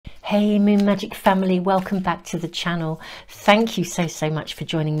Hey Moon Magic family, welcome back to the channel. Thank you so much for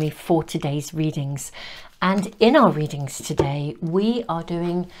joining me for today's readings. And in our readings today, we are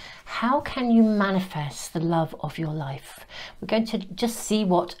doing how can you manifest the love of your life? We're going to just see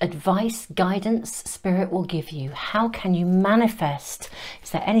what advice, guidance, spirit will give you. How can you manifest?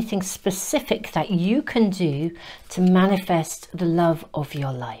 Is there anything specific that you can do to manifest the love of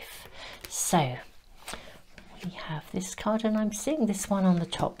your life? So we have this card and I'm seeing this one on the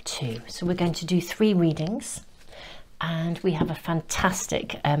top too. So we're going to do 3 readings and we have a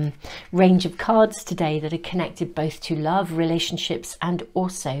fantastic range of cards today that are connected both to love, relationships and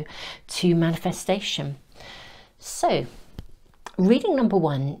also to manifestation. So reading number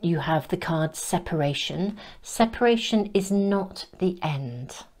 1, you have the card separation. Separation is not the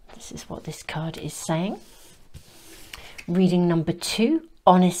end. This is what this card is saying. Reading number 2,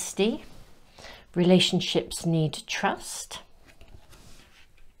 honesty. Relationships need trust.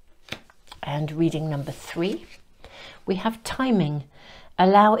 And reading number 3, we have timing.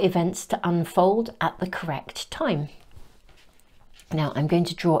 Allow events to unfold at the correct time. Now I'm going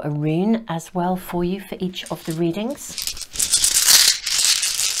to draw a rune as well for you for each of the readings.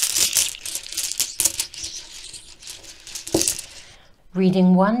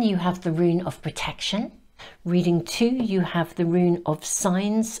 Reading 1, you have the rune of protection. Reading 2, you have the rune of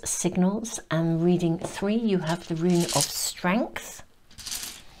signs, signals, and reading 3, you have the rune of strength.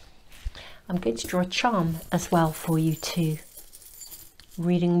 I'm going to draw a charm as well for you too.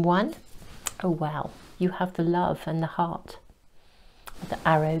 Reading 1, oh wow, you have the love and the heart, with the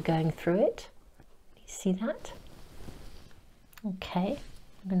arrow going through it. You see that? Okay,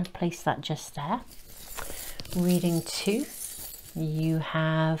 I'm going to place that just there. Reading 2. You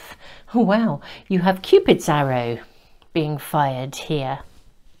have, oh wow, you have Cupid's arrow being fired here.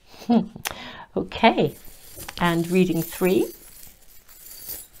 Okay, and reading 3,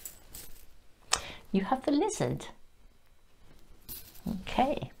 you have the lizard.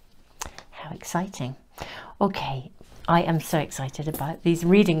 Okay, how exciting. Okay, I am so excited about these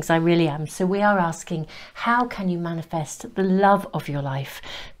readings, I really am. So we are asking, how can you manifest the love of your life?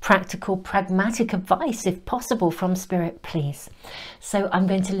 Practical, pragmatic advice, if possible, from Spirit, please. So I'm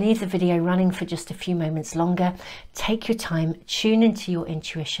going to leave the video running for just a few moments longer. Take your time, tune into your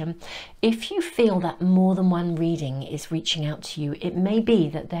intuition. If you feel that more than one reading is reaching out to you, it may be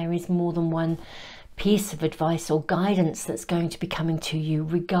that there is more than one piece of advice or guidance that's going to be coming to you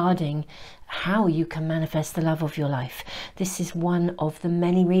regarding how you can manifest the love of your life. This is one of the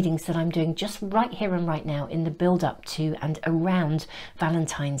many readings that I'm doing just right here and right now in the build up to and around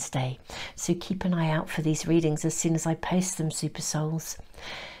Valentine's Day. So keep an eye out for these readings as soon as I post them, Super Souls.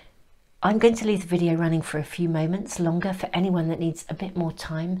 I'm going to leave the video running for a few moments longer for anyone that needs a bit more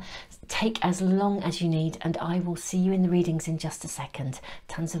time. Take as long as you need and I will see you in the readings in just a second.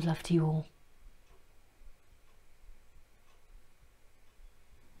 Tons of love to you all.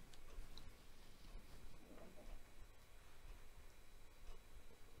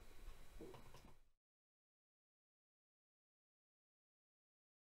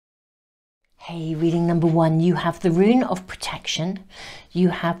 Hey, reading number 1, you have the rune of protection, you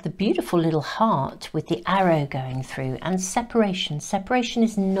have the beautiful little heart with the arrow going through, and separation. Separation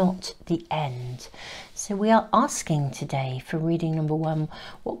is not the end. So we are asking today for reading number 1,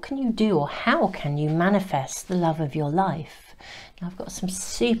 what can you do or how can you manifest the love of your life? Now I've got some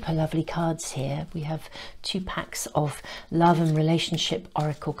super lovely cards here. We have 2 packs of love and relationship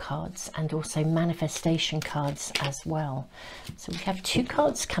oracle cards and also manifestation cards as well. So we have 2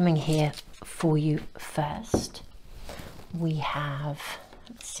 cards coming here for you first. We have,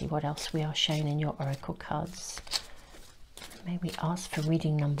 let's see what else we are shown in your oracle cards. Maybe ask for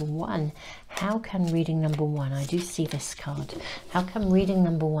reading number 1. How can reading number 1, I do see this card, how can reading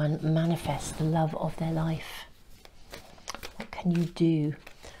number 1 manifest the love of their life? What can you do?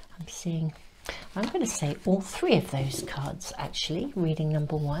 I'm seeing, I'm going to say all 3 of those cards actually, reading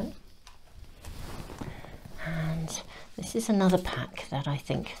number 1. And this is another pack that I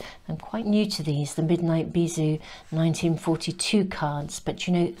think, I'm quite new to these, the Midnight Bisou 1942 cards, but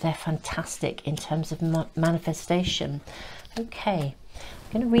you know, they're fantastic in terms of manifestation. Okay,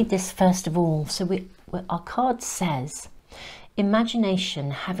 I'm going to read this first of all. So our card says,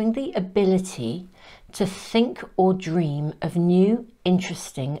 imagination, having the ability to think or dream of new,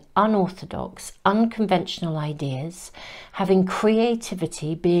 interesting, unorthodox, unconventional ideas, having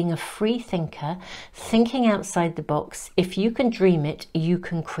creativity, being a free thinker, thinking outside the box. If you can dream it, you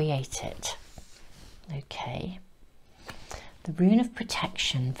can create it. Okay. The rune of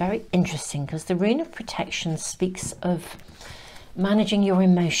protection, very interesting, because the rune of protection speaks of managing your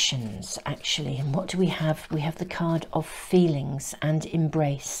emotions, actually. And what do we have? We have the card of feelings and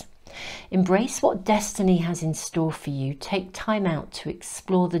embrace. Embrace what destiny has in store for you. Take time out to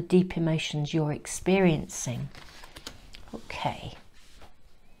explore the deep emotions you're experiencing. Okay.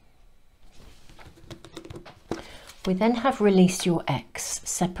 We then have release your ex.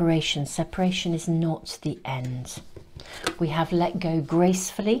 Separation. Separation is not the end. We have let go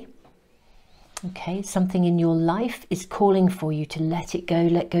gracefully. Okay, something in your life is calling for you to let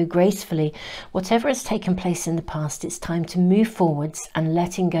go gracefully. Whatever has taken place in the past, it's time to move forwards, and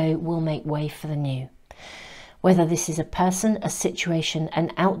letting go will make way for the new. Whether this is a person, a situation,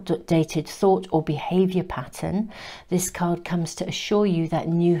 an outdated thought or behavior pattern, this card comes to assure you that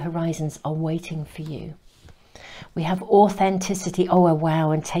new horizons are waiting for you. We have authenticity. Oh,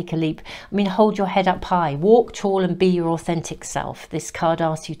 wow, and take a leap. I mean, hold your head up high, walk tall and be your authentic self. This card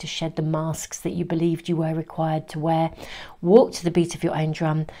asks you to shed the masks that you believed you were required to wear. Walk to the beat of your own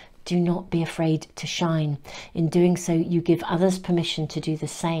drum. Do not be afraid to shine. In doing so, you give others permission to do the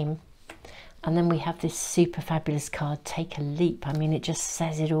same. And then we have this super fabulous card, take a leap. I mean, it just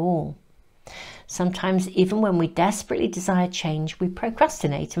says it all. Sometimes, even when we desperately desire change, we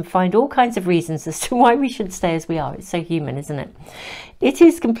procrastinate and find all kinds of reasons as to why we should stay as we are. It's so human, isn't it? It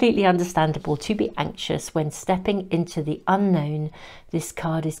is completely understandable to be anxious when stepping into the unknown. This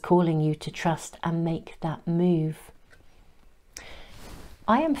card is calling you to trust and make that move.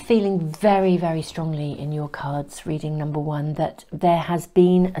 I am feeling very, very strongly in your cards, reading number one, that there has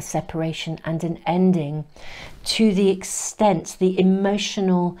been a separation and an ending. To the extent the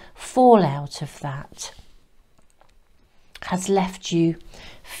emotional fallout of that has left you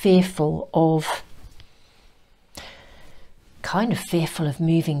fearful of, kind of fearful of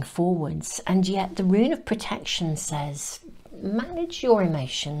moving forwards. And yet the rune of protection says, manage your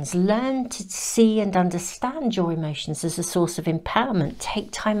emotions, learn to see and understand your emotions as a source of empowerment. Take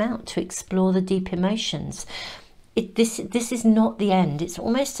time out to explore the deep emotions. This is not the end. It's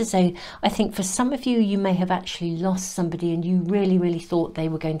almost as though, I think for some of you, you may have actually lost somebody and you really, really thought they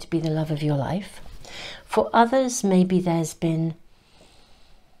were going to be the love of your life. For others, maybe there's been,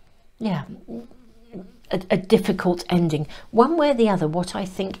 a difficult ending. One way or the other, what I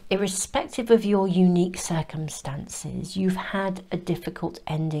think, irrespective of your unique circumstances, you've had a difficult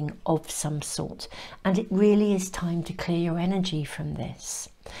ending of some sort. And it really is time to clear your energy from this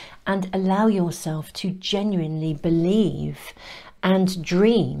and allow yourself to genuinely believe and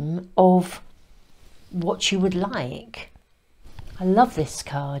dream of what you would like. I love this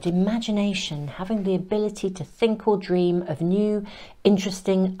card. Imagination, having the ability to think or dream of new,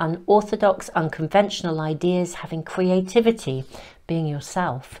 interesting, unorthodox, unconventional ideas, having creativity, being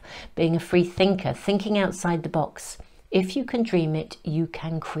yourself, being a free thinker, thinking outside the box. If you can dream it, you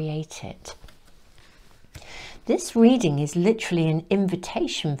can create it. This reading is literally an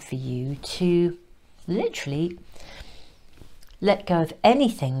invitation for you to literally let go of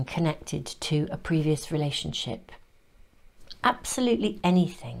anything connected to a previous relationship. Absolutely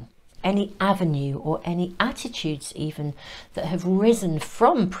anything, any avenue or any attitudes even that have risen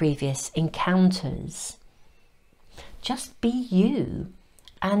from previous encounters. Just be you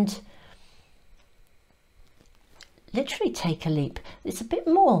and literally take a leap. There's a bit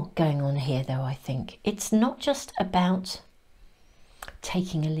more going on here though, I think. It's not just about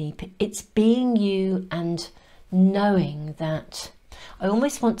taking a leap. It's being you and knowing that, I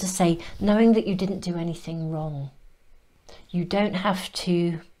almost want to say, knowing that you didn't do anything wrong. You don't have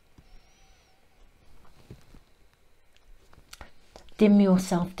to dim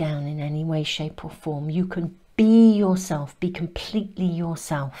yourself down in any way, shape or form. You can be yourself, be completely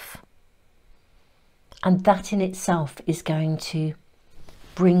yourself. And that in itself is going to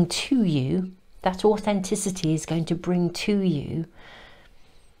bring to you, that authenticity is going to bring to you,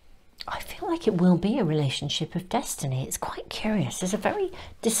 I feel like it will be a relationship of destiny. It's quite curious. There's a very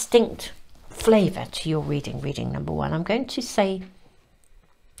distinct flavour to your reading number one. I'm going to say,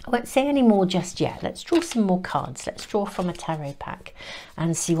 I won't say any more just yet. Let's draw some more cards. Let's draw from a tarot pack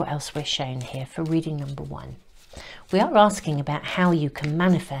and see what else we're shown here for reading number one. We are asking about how you can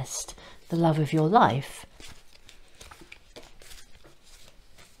manifest the love of your life.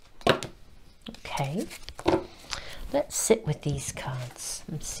 Okay, let's sit with these cards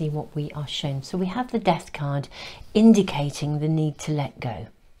and see what we are shown. So we have the Death card indicating the need to let go.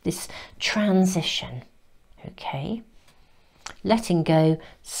 This transition, okay, letting go,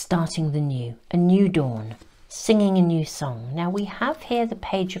 starting the new, a new dawn, singing a new song. Now we have here the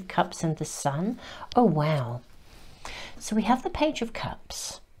Page of Cups and the Sun. Oh wow, so we have the Page of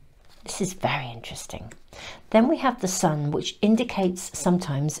Cups. This is very interesting. Then we have the Sun, which indicates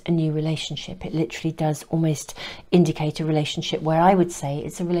sometimes a new relationship. It literally does almost indicate a relationship where I would say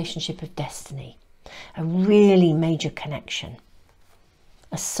it's a relationship of destiny, a really major connection.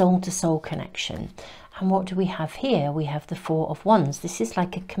 a soul-to-soul connection. And what do we have here? We have the Four of Wands. This is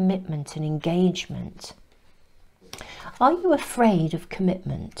like a commitment, an engagement. Are you afraid of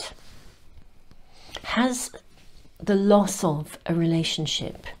commitment? Has the loss of a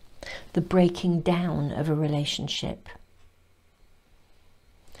relationship, the breaking down of a relationship,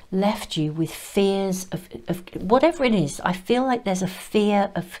 left you with fears of whatever it is? I feel like there's a fear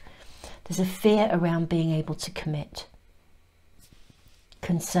around being able to commit.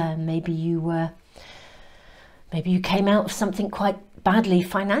 Concern. Maybe you came out of something quite badly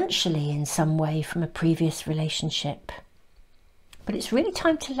financially in some way from a previous relationship. But it's really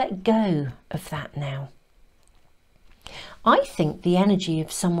time to let go of that now. I think the energy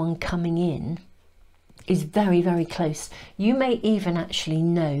of someone coming in is very, very close. You may even actually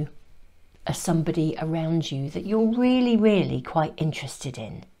know somebody around you that you're really, really quite interested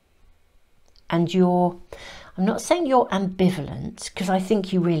in. And I'm not saying you're ambivalent, because I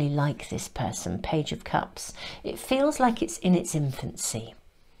think you really like this person. Page of Cups. It feels like it's in its infancy.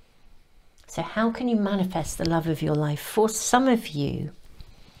 So how can you manifest the love of your life? For some of you,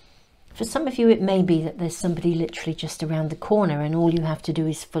 it may be that there's somebody literally just around the corner, and all you have to do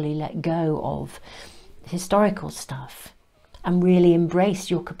is fully let go of historical stuff and really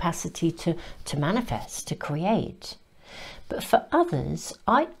embrace your capacity to manifest, to create. But for others,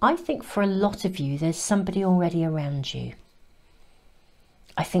 I think for a lot of you, there's somebody already around you.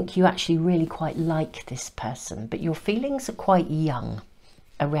 I think you actually really quite like this person, but your feelings are quite young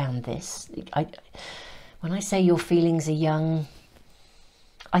around this. When I say your feelings are young,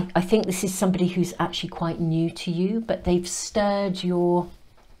 I think this is somebody who's actually quite new to you, but they've stirred your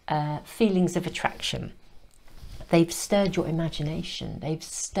feelings of attraction. They've stirred your imagination. They've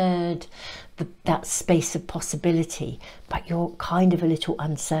stirred that space of possibility, but you're kind of a little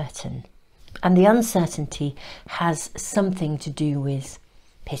uncertain. And the uncertainty has something to do with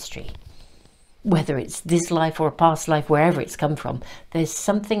history. Whether it's this life or a past life, wherever it's come from, there's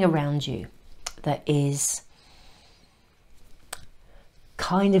something around you that is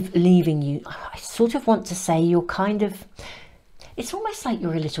kind of leaving you. I sort of want to say you're kind of, it's almost like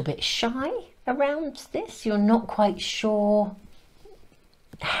you're a little bit shy around this. You're not quite sure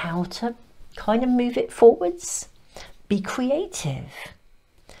how to kind of move it forwards. Be creative.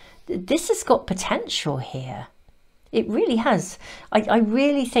 This has got potential here. It really has. I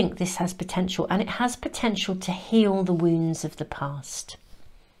really think this has potential, and it has potential to heal the wounds of the past.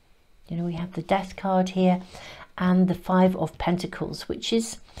 You know, we have the Death card here and the Five of Pentacles, which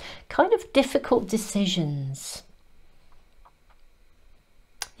is kind of difficult decisions.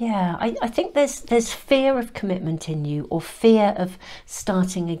 Yeah, I think there's fear of commitment in you, or fear of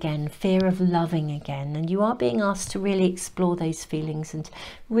starting again, fear of loving again, and you are being asked to really explore those feelings and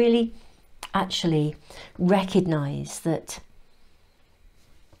really actually recognize that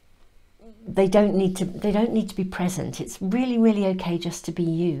they don't need to be present. It's really, really okay just to be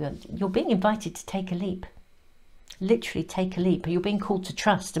you. And you're being invited to take a leap. Literally take a leap. You're being called to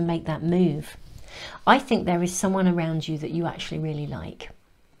trust and make that move. I think there is someone around you that you actually really like.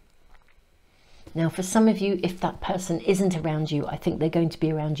 Now, for some of you, if that person isn't around you, I think they're going to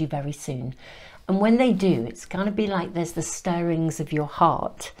be around you very soon. And when they do, it's going to be like there's the stirrings of your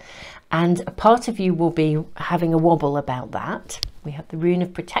heart. And a part of you will be having a wobble about that. We have the Rune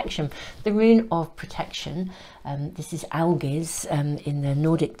of Protection. The Rune of Protection, this is Algiz in the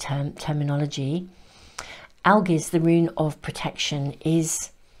Nordic terminology. Algiz, the Rune of Protection,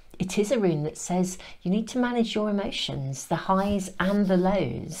 is a rune that says you need to manage your emotions, the highs and the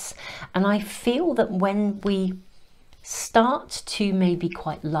lows. And I feel that when we start to maybe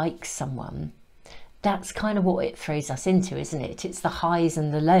quite like someone, that's kind of what it throws us into, isn't it? It's the highs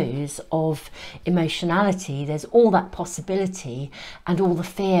and the lows of emotionality. There's all that possibility and all the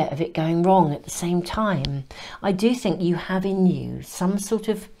fear of it going wrong at the same time. I do think you have in you some sort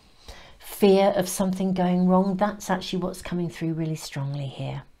of fear of something going wrong. That's actually what's coming through really strongly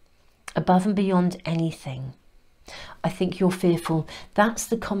here. Above and beyond anything, I think you're fearful. That's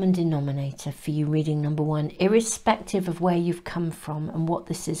the common denominator for you, reading number one, irrespective of where you've come from and what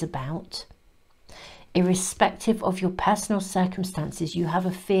this is about. Irrespective of your personal circumstances, you have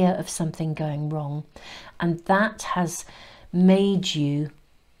a fear of something going wrong, and that has made you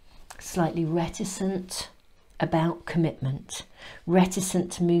slightly reticent about commitment,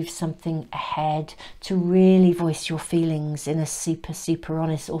 reticent to move something ahead, to really voice your feelings in a super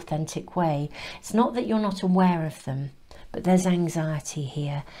honest, authentic way. It's not that you're not aware of them, but there's anxiety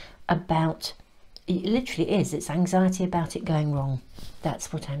here about, it literally is, it's anxiety about it going wrong.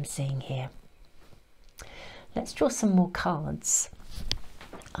 That's what I'm seeing here. Let's draw some more cards.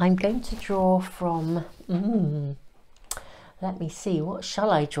 I'm going to draw from Let me see, what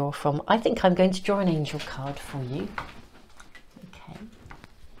shall I draw from? I think I'm going to draw an angel card for you. Okay.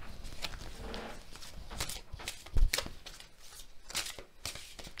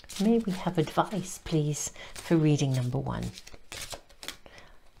 May we have advice, please, for reading number 1?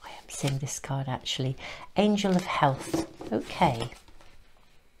 I am seeing this card actually. Angel of Health. Okay.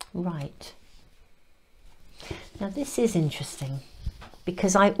 Right. Now this is interesting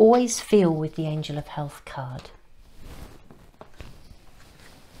because I always feel with the Angel of Health card,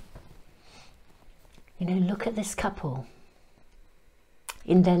 you know, look at this couple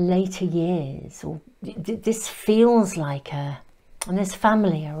in their later years, or this feels like and there's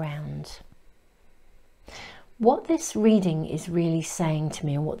family around. What this reading is really saying to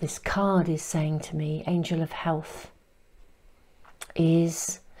me, or what this card is saying to me, Angel of Health,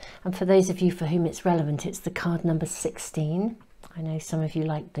 is, and for those of you for whom it's relevant, it's the card number 16. I know some of you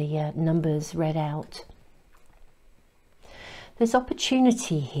like the numbers read out. There's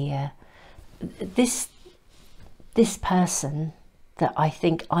opportunity here. This person that I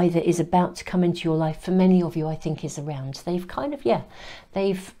think either is about to come into your life, for many of you I think is around. They've kind of, yeah,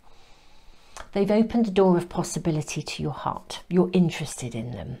 they've opened a door of possibility to your heart. You're interested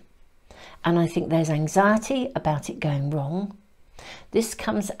in them. And I think there's anxiety about it going wrong. This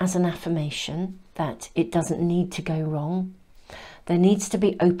comes as an affirmation that it doesn't need to go wrong. There needs to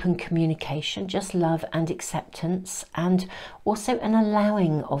be open communication, just love and acceptance, and also an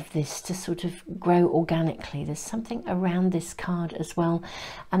allowing of this to sort of grow organically. There's something around this card as well.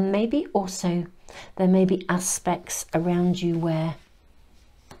 And maybe also there may be aspects around you where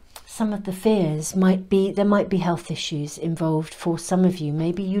some of the fears might be, there might be health issues involved for some of you.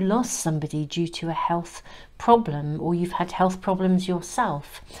 Maybe you lost somebody due to a health problem, or you've had health problems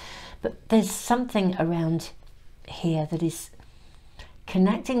yourself. But there's something around here that is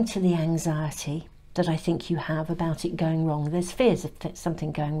connecting to the anxiety that I think you have about it going wrong. There's fears of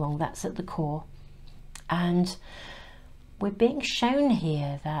something going wrong, that's at the core. And we're being shown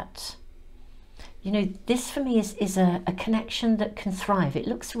here that, you know, this for me is a connection that can thrive. It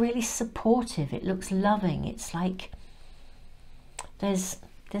looks really supportive, it looks loving. It's like there's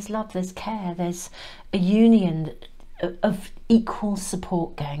love, there's care, there's a union of equal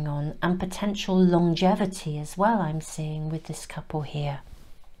support going on, and potential longevity as well, I'm seeing with this couple here.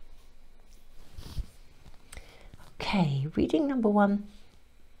 Okay, reading number 1.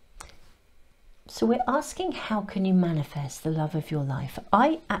 So we're asking, how can you manifest the love of your life?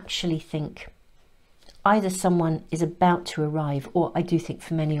 I actually think either someone is about to arrive, or I do think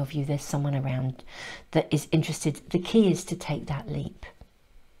for many of you there's someone around that is interested. The key is to take that leap.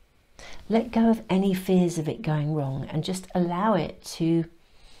 Let go of any fears of it going wrong and just allow it to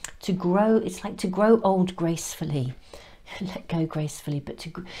grow. It's like to grow old gracefully. Let go gracefully, but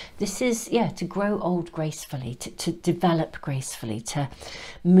this is, yeah, to grow old gracefully, to develop gracefully, to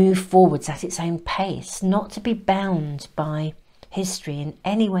move forwards at its own pace, not to be bound by history in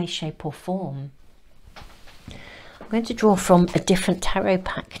any way, shape or form. I'm going to draw from a different tarot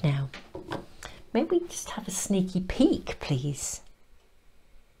pack now. Maybe we just have a sneaky peek, please.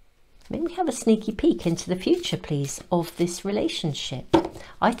 Maybe have a sneaky peek into the future, please, of this relationship.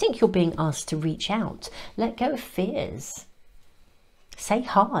 I think you're being asked to reach out. Let go of fears. Say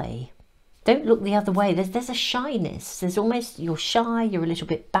hi. Don't look the other way. There's a shyness. There's almost, you're shy, you're a little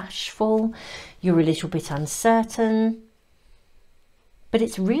bit bashful, you're a little bit uncertain. But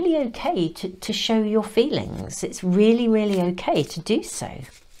it's really okay to show your feelings. It's really, really okay to do so.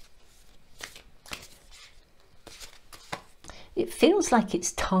 It feels like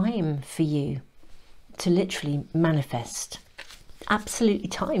it's time for you to literally manifest. Absolutely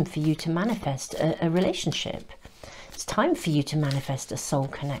time for you to manifest a relationship. It's time for you to manifest a soul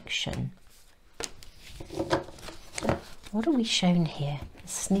connection. What are we shown here? A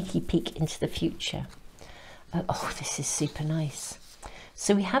sneaky peek into the future. Oh, this is super nice.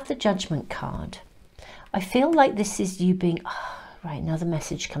 So we have the Judgment card. I feel like this is you being... Right, another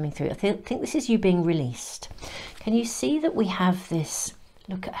message coming through. I think this is you being released. Can you see that we have this?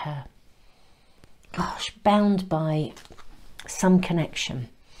 Look at her. Gosh, bound by some connection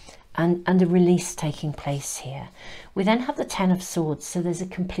and a release taking place here. We then have the 10 of Swords, so there's a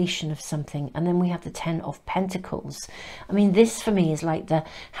completion of something. And then we have the 10 of Pentacles. I mean, this for me is like the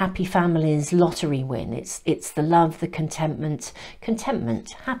Happy Families lottery win. It's the love, the contentment,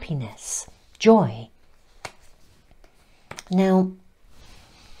 happiness, joy. Now,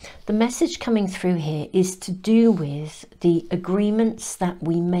 the message coming through here is to do with the agreements that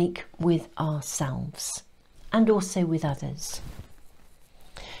we make with ourselves and also with others.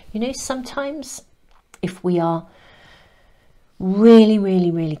 You know, sometimes if we are really, really,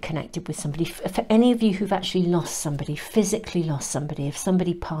 really connected with somebody. For any of you who've actually lost somebody, physically lost somebody, if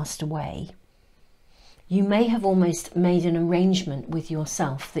somebody passed away, you may have almost made an arrangement with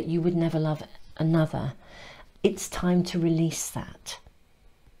yourself that you would never love another. It's time to release that.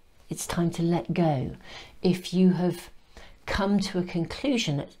 It's time to let go. If you have come to a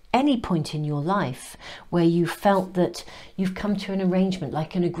conclusion at any point in your life where you felt that you've come to an arrangement,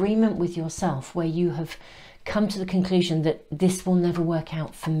 like an agreement with yourself, where you have come to the conclusion that this will never work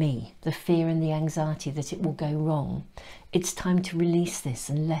out for me, the fear and the anxiety that it will go wrong, it's time to release this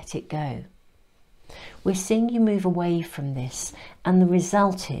and let it go. We're seeing you move away from this, and the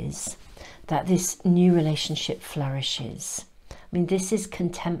result is that this new relationship flourishes. I mean, this is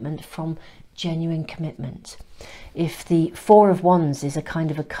contentment from genuine commitment. If the Four of Wands is a kind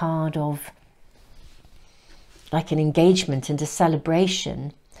of a card of like an engagement and a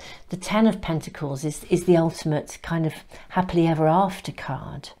celebration, the Ten of Pentacles is the ultimate kind of happily ever after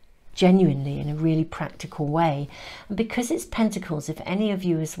card, genuinely, in a really practical way. And because it's Pentacles, if any of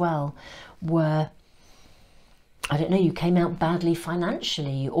you as well were, I don't know, you came out badly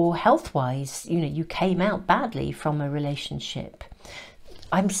financially or health-wise, you know, you came out badly from a relationship,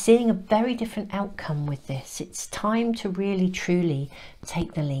 I'm seeing a very different outcome with this. It's time to really, truly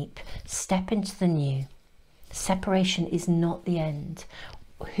take the leap, step into the new. Separation is not the end.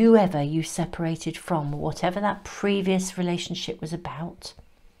 Whoever you separated from, whatever that previous relationship was about,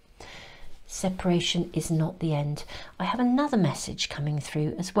 separation is not the end. I have another message coming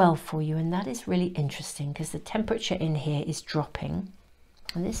through as well for you, and that is really interesting because the temperature in here is dropping,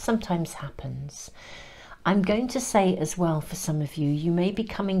 and this sometimes happens. I'm going to say as well, for some of you, you may be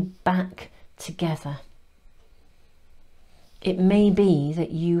coming back together. It may be that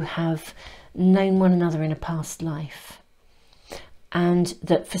you have known one another in a past life, and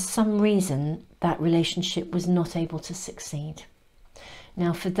that for some reason that relationship was not able to succeed.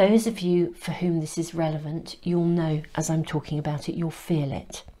 Now, for those of you for whom this is relevant, you'll know as I'm talking about it, you'll feel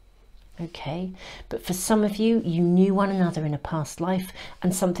it. Okay, but for some of you, you knew one another in a past life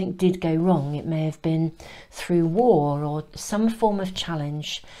and something did go wrong. It may have been through war or some form of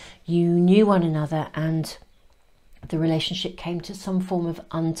challenge. You knew one another and the relationship came to some form of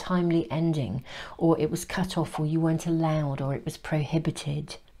untimely ending, or it was cut off, or you weren't allowed, or it was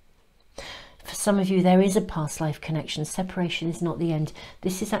prohibited. For some of you, there is a past life connection. Separation is not the end.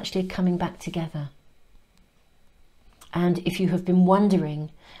 This is actually coming back together. And if you have been wondering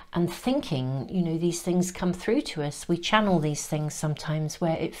and thinking, you know, these things come through to us, we channel these things sometimes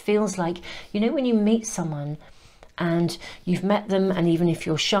where it feels like, you know, when you meet someone and you've met them, and even if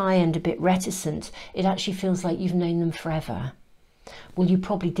you're shy and a bit reticent, it actually feels like you've known them forever. Well, you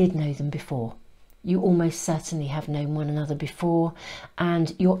probably did know them before. You almost certainly have known one another before,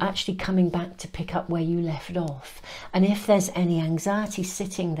 and you're actually coming back to pick up where you left off. And if there's any anxiety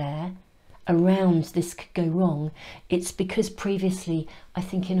sitting there around this could go wrong, it's because previously, I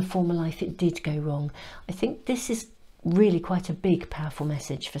think in a former life, it did go wrong. I think this is really quite a big, powerful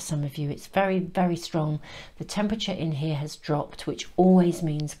message for some of you. It's very, very strong. The temperature in here has dropped, which always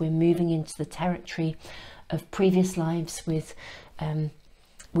means we're moving into the territory of previous lives with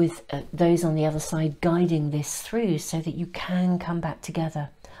those on the other side guiding this through so that you can come back together.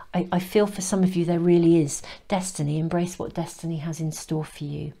 I feel for some of you there really is destiny. Embrace what destiny has in store for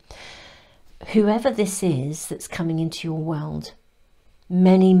you. Whoever this is that's coming into your world,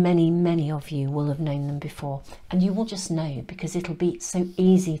 many, many, many of you will have known them before, and you will just know because it'll be so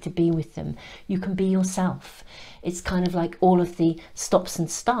easy to be with them. You can be yourself. It's kind of like all of the stops and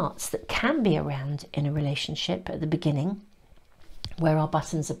starts that can be around in a relationship at the beginning where our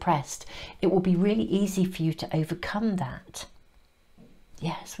buttons are pressed. It will be really easy for you to overcome that.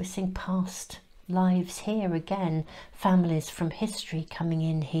 Yes, we're seeing past lives here again, families from history coming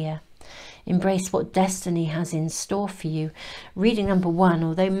in here. Embrace what destiny has in store for you. Reading number 1,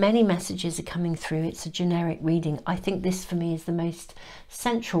 although many messages are coming through, it's a generic reading. I think this for me is the most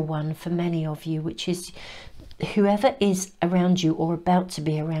central one for many of you, which is whoever is around you or about to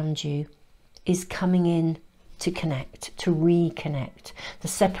be around you is coming in to connect, to reconnect. The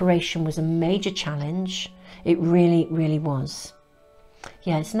separation was a major challenge. It really, really was.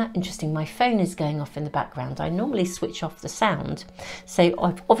 Yeah, isn't that interesting? My phone is going off in the background. I normally switch off the sound, so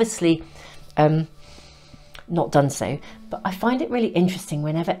I've obviously not done so, but I find it really interesting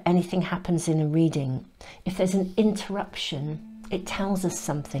whenever anything happens in a reading. If there's an interruption, it tells us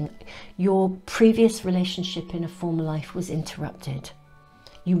something. Your previous relationship in a former life was interrupted.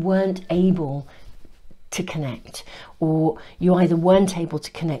 You weren't able to connect, or you either weren't able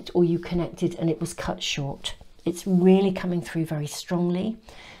to connect or you connected and it was cut short. It's really coming through very strongly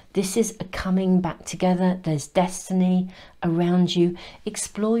This is a coming back together. There's destiny around you.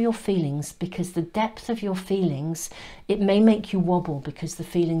 Explore your feelings, because the depth of your feelings, it may make you wobble because the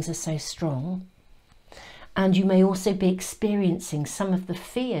feelings are so strong. And you may also be experiencing some of the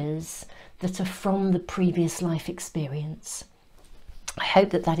fears that are from the previous life experience. I hope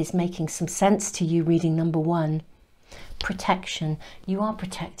that that is making some sense to you, reading number 1. Protection. You are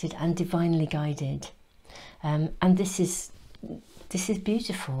protected and divinely guided. And this is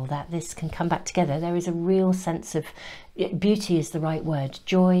beautiful that this can come back together. There is a real sense of beauty is the right word.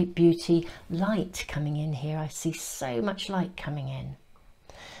 Joy, beauty, light coming in here. I see so much light coming in.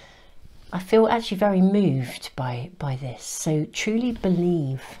 I feel actually very moved by this. So truly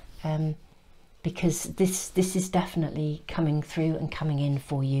believe, because this is definitely coming through and coming in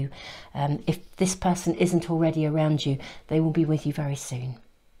for you. If this person isn't already around you, they will be with you very soon.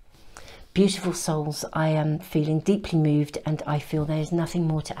 Beautiful souls, I am feeling deeply moved, and I feel there is nothing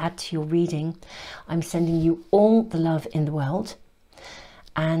more to add to your reading. I'm sending you all the love in the world.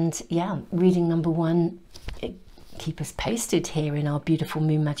 And yeah, reading number 1, keep us posted here in our beautiful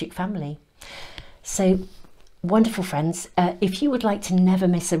Moon Magic family. So, wonderful friends, if you would like to never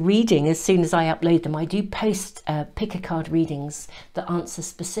miss a reading as soon as I upload them, I do post pick a card readings that answer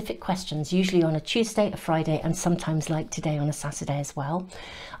specific questions, usually on a Tuesday, a Friday, and sometimes like today on a Saturday as well.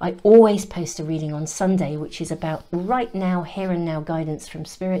 I always post a reading on Sunday, which is about right now, here and now guidance from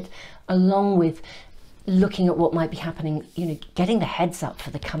Spirit, along with looking at what might be happening, you know, getting the heads up for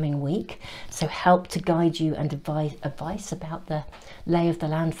the coming week. So help to guide you and advice about the lay of the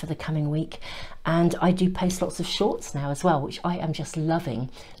land for the coming week. And I do post lots of shorts now as well, which I am just loving.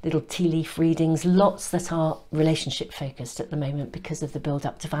 Little tea leaf readings, lots that are relationship focused at the moment because of the build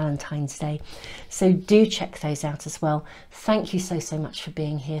up to Valentine's Day. So do check those out as well. Thank you so much for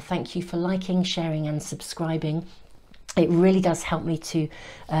being here. Thank you for liking, sharing and subscribing. It really does help me to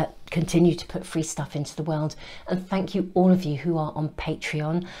continue to put free stuff into the world. And thank you all of you who are on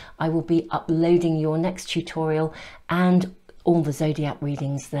Patreon. I will be uploading your next tutorial and all the zodiac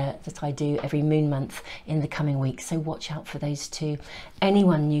readings that I do every moon month in the coming weeks, so watch out for those too.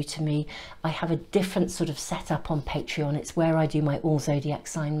 Anyone new to me, I have a different sort of setup on Patreon. It's where I do my all zodiac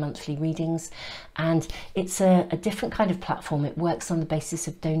sign monthly readings, and it's a different kind of platform. It works on the basis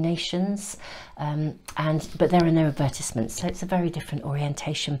of donations, but there are no advertisements, so it's a very different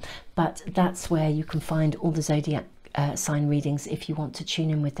orientation. But that's where you can find all the zodiac sign readings if you want to tune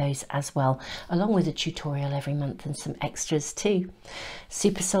in with those as well, along with a tutorial every month and some extras too.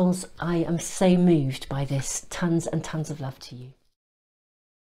 Super souls, I am so moved by this. Tons and tons of love to you.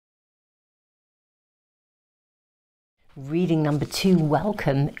 Reading number 2,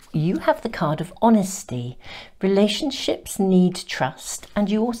 welcome. You have the card of honesty. Relationships need trust, and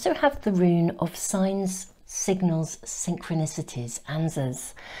you also have the rune of signs, signals, synchronicities,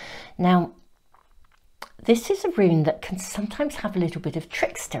 answers. Now, this is a rune that can sometimes have a little bit of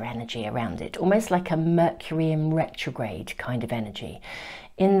trickster energy around it, almost like a Mercury in retrograde kind of energy,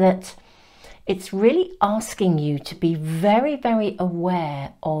 in that it's really asking you to be very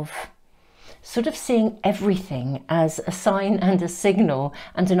aware of sort of seeing everything as a sign and a signal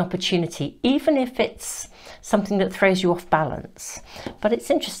and an opportunity, even if it's something that throws you off balance. But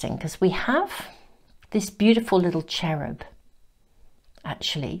it's interesting because we have this beautiful little cherub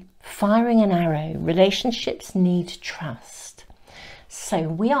actually firing an arrow. Relationships need trust. So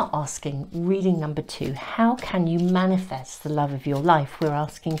we are asking, reading number 2, how can you manifest the love of your life? We're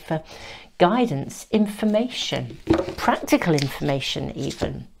asking for guidance, information, practical information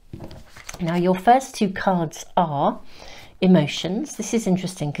even. Now your first 2 cards are emotions. This is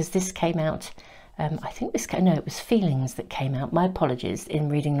interesting because this came out, I think this, no, it was feelings that came out. My apologies, in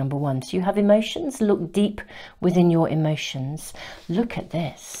reading number 1. So you have emotions. Look deep within your emotions. Look at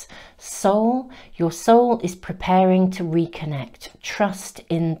this. Soul. Your soul is preparing to reconnect. Trust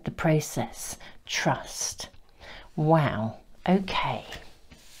in the process. Trust. Wow. Okay.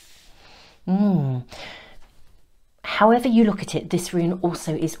 However you look at it, this rune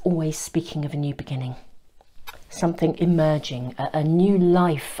also is always speaking of a new beginning. Something emerging, a new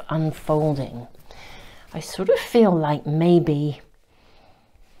life unfolding. I sort of feel like maybe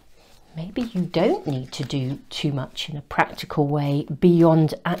you don't need to do too much in a practical way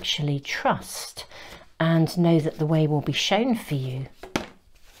beyond actually trust and know that the way will be shown for you.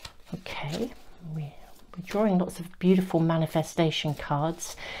 Okay, we're drawing lots of beautiful manifestation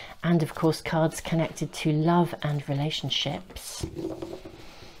cards and of course cards connected to love and relationships.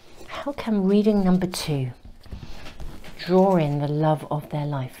 How can reading number 2 draw in the love of their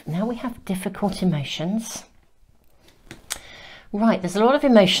life? Now we have difficult emotions. Right, there's a lot of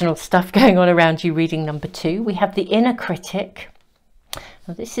emotional stuff going on around you, reading number 2. We have the inner critic.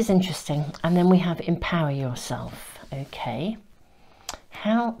 Now this is interesting. And then we have empower yourself. Okay.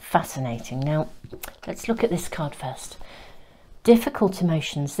 How fascinating. Now, let's look at this card first. Difficult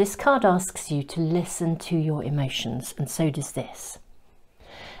emotions. This card asks you to listen to your emotions, and so does this.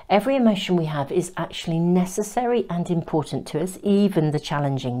 Every emotion we have is actually necessary and important to us, even the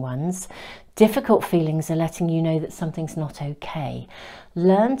challenging ones. Difficult feelings are letting you know that something's not okay.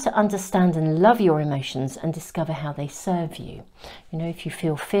 Learn to understand and love your emotions and discover how they serve you. You know, if you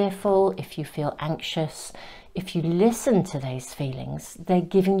feel fearful, if you feel anxious, if you listen to those feelings, they're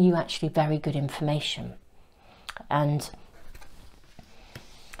giving you actually very good information. And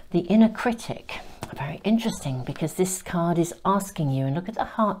the inner critic, very interesting, because this card is asking you, and look at the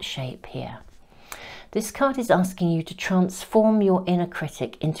heart shape here. This card is asking you to transform your inner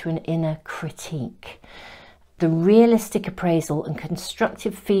critic into an inner critique. The realistic appraisal and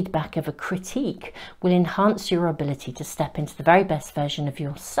constructive feedback of a critique will enhance your ability to step into the very best version of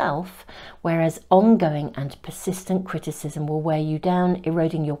yourself, whereas ongoing and persistent criticism will wear you down,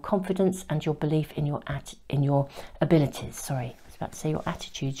 eroding your confidence and your belief in your abilities. Sorry, I was about to say your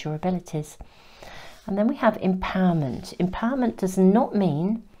attitudes, your abilities. And then we have empowerment. Empowerment does not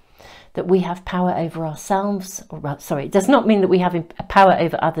mean that we have power over ourselves, or sorry, it does not mean that we have power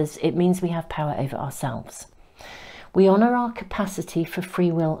over others. It means we have power over ourselves. We honour our capacity for free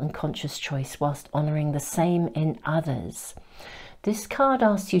will and conscious choice whilst honouring the same in others. This card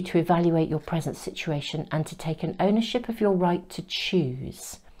asks you to evaluate your present situation and to take an ownership of your right to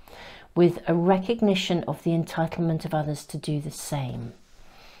choose, with a recognition of the entitlement of others to do the same.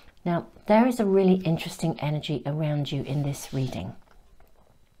 Now, there is a really interesting energy around you in this reading.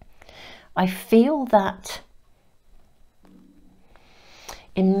 I feel that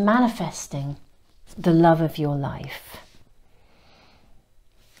in manifesting the love of your life,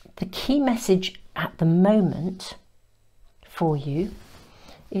 the key message at the moment for you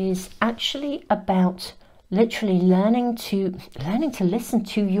is actually about literally learning to listen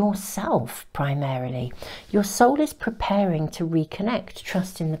to yourself primarily. Your soul is preparing to reconnect.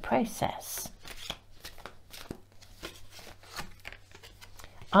 Trust in the process.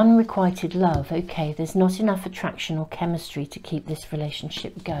 Unrequited love. Okay, there's not enough attraction or chemistry to keep this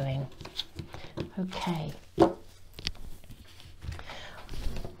relationship going. Okay.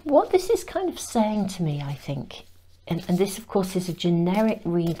 What this is kind of saying to me, I think, and this of course is a generic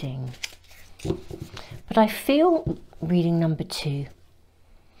reading, but I feel, reading number 2,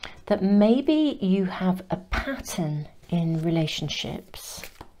 that maybe you have a pattern in relationships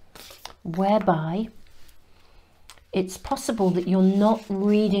whereby it's possible that you're not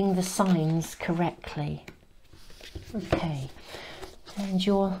reading the signs correctly. Okay, and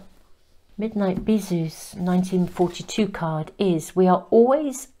your Midnight Bisous 1942 card is, we are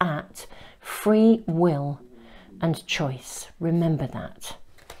always at free will and choice. Remember that.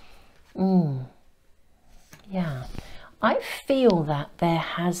 Yeah, I feel that there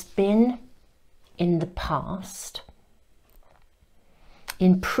has been in the past,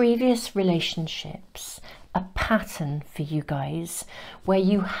 in previous relationships, a pattern for you guys where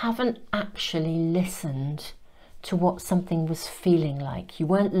you haven't actually listened to what something was feeling like. You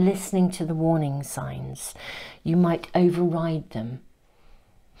weren't listening to the warning signs. You might override them.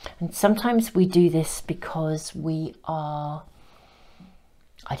 And sometimes we do this because we are,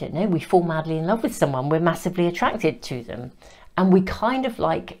 I don't know, we fall madly in love with someone. We're massively attracted to them. And we kind of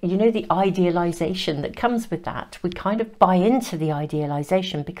like, you know, the idealization that comes with that. We kind of buy into the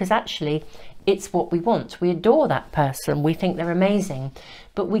idealization because actually it's what we want. We adore that person. We think they're amazing.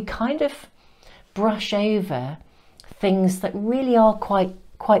 But we kind of brush over things that really are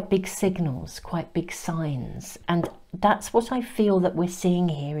quite big signals, quite big signs. And that's what I feel that we're seeing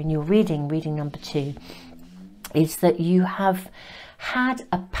here in your reading number 2, is that you have had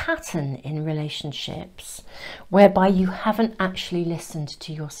a pattern in relationships whereby you haven't actually listened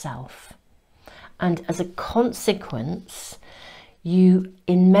to yourself. And as a consequence, you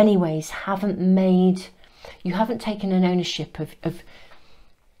in many ways haven't taken an ownership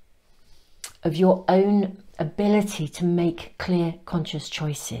of your own ability to make clear, conscious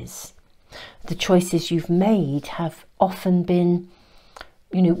choices. The choices you've made have often been,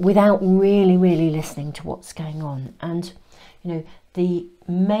 you know, without really listening to what's going on. And, you know, the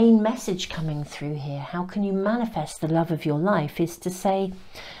main message coming through here, how can you manifest the love of your life, is to say,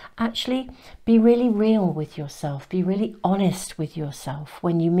 actually, be really real with yourself, be really honest with yourself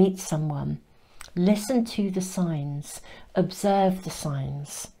when you meet someone. Listen to the signs, observe the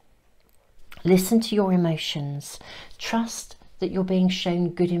signs. Listen to your emotions. Trust that you're being shown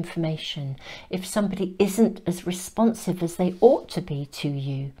good information. If somebody isn't as responsive as they ought to be to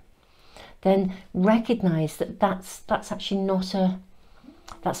you, then recognize that that's actually not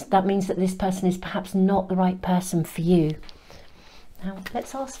That means that this person is perhaps not the right person for you. Now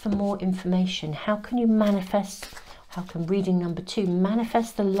let's ask for more information. How can you manifest, how can reading number 2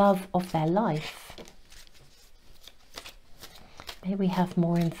 manifest the love of their life? May we have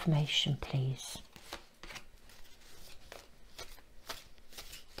more information, please?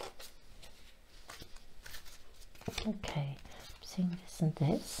 Okay, I'm seeing this and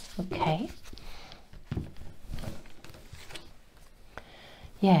this. Okay.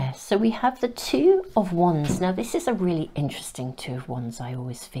 Yeah, so we have the 2 of Wands. Now this is a really interesting 2 of Wands, I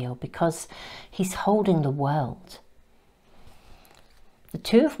always feel, because he's holding the world. The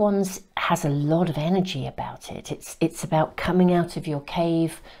 2 of Wands has a lot of energy about it. It's about coming out of your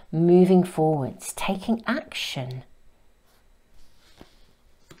cave, moving forwards, taking action.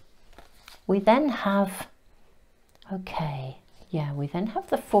 We then have, okay, yeah, we then have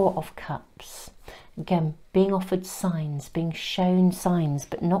the 4 of Cups. Again, being offered signs, being shown signs,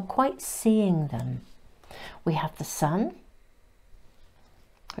 but not quite seeing them. We have the Sun.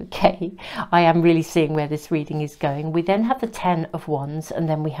 Okay, I am really seeing where this reading is going. We then have the 10 of Wands, and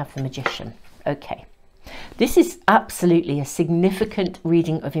then we have the Magician. Okay, this is absolutely a significant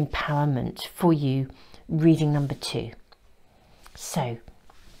reading of empowerment for you, reading number 2. So,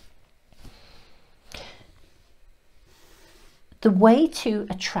 the way to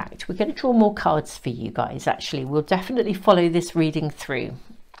attract, we're going to draw more cards for you guys, actually. We'll definitely follow this reading through.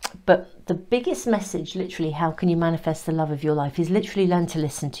 But the biggest message, literally, how can you manifest the love of your life, is literally learn to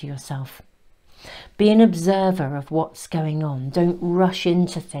listen to yourself. Be an observer of what's going on. Don't rush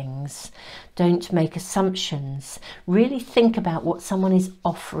into things. Don't make assumptions. Really think about what someone is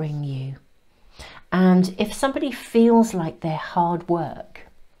offering you. And if somebody feels like they're hard work,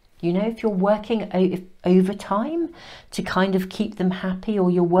 you know, if you're working overtime to kind of keep them happy, or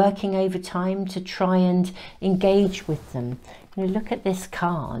you're working overtime to try and engage with them. You know, look at this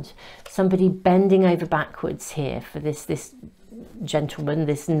card. Somebody bending over backwards here for this gentleman,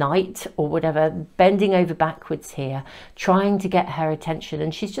 this knight or whatever, bending over backwards here, trying to get her attention.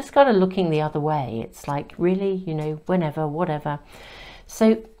 And she's just kind of looking the other way. It's like, really, you know, whenever, whatever.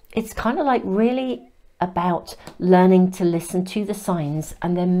 So it's kind of like really about learning to listen to the signs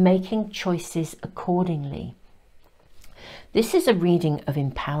and then making choices accordingly. This is a reading of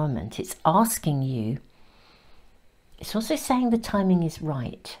empowerment. It's asking you, it's also saying the timing is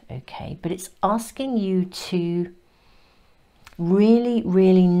right, okay, but it's asking you to really,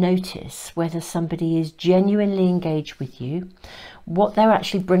 really notice whether somebody is genuinely engaged with you, what they're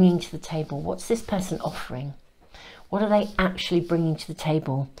actually bringing to the table. What's this person offering? What are they actually bringing to the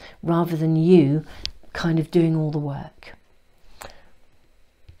table, rather than you kind of doing all the work?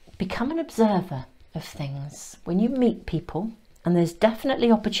 Become an observer of things. When you meet people, and there's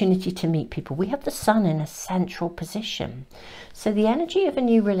definitely opportunity to meet people, we have the Sun in a central position. So the energy of a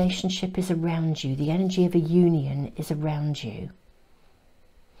new relationship is around you. The energy of a union is around you.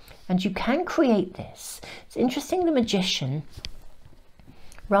 And you can create this. It's interesting, the Magician,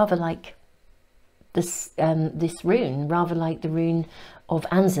 rather like this rune, rather like the rune of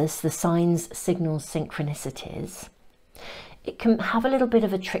Anzus, the signs, signals, synchronicities, it can have a little bit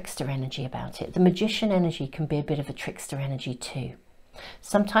of a trickster energy about it. The Magician energy can be a bit of a trickster energy too.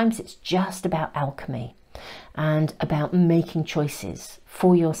 Sometimes it's just about alchemy and about making choices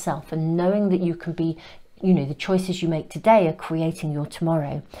for yourself and knowing that you can be, you know, the choices you make today are creating your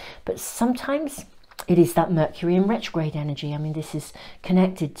tomorrow. But sometimes it is that Mercury in retrograde energy. I mean, this is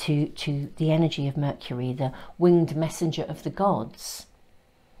connected to the energy of Mercury, the winged messenger of the gods.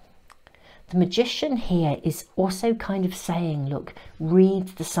 The Magician here is also kind of saying, look,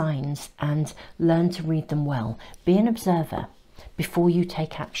 read the signs and learn to read them well. Be an observer before you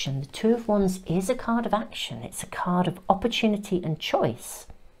take action. The 2 of Wands is a card of action. It's a card of opportunity and choice.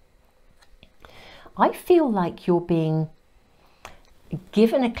 I feel like you're being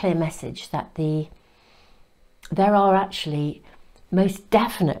given a clear message that there are actually most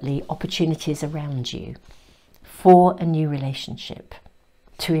definitely opportunities around you for a new relationship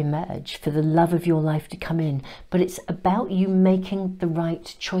to emerge, for the love of your life to come in, but it's about you making the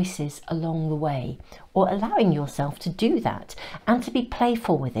right choices along the way, or allowing yourself to do that and to be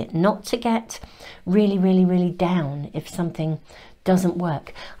playful with it, not to get really, really, really down if something doesn't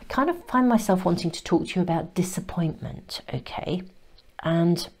work. I kind of find myself wanting to talk to you about disappointment, okay?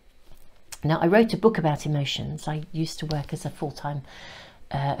 And now I wrote a book about emotions. I used to work as a full-time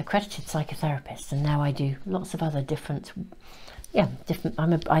accredited psychotherapist, and now I do lots of other different,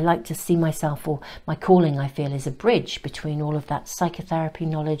 I like to see myself, or my calling, I feel, is a bridge between all of that psychotherapy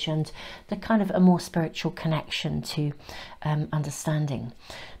knowledge and the kind of a more spiritual connection to understanding.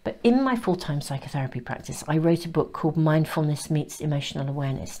 But in my full-time psychotherapy practice, I wrote a book called Mindfulness Meets Emotional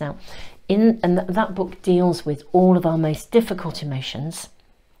Awareness. Now, that book deals with all of our most difficult emotions,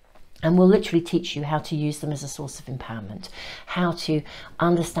 and will literally teach you how to use them as a source of empowerment, how to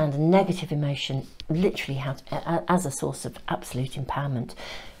understand a negative emotion literally as a source of absolute empowerment.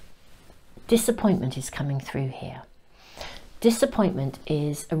 Disappointment is coming through here. Disappointment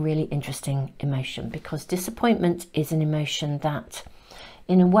is a really interesting emotion, because disappointment is an emotion that,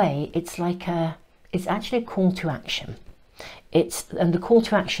 in a way, it's actually a call to action. And the call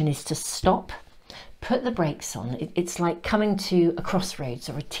to action is to stop, put the brakes on. It's like coming to a crossroads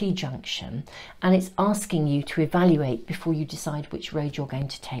or a T-junction, and it's asking you to evaluate before you decide which road you're going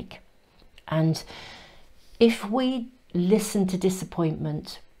to take. And if we listen to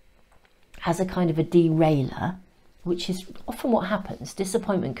disappointment as a kind of a derailer, which is often what happens,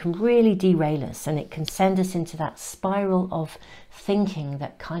 disappointment can really derail us, and it can send us into that spiral of thinking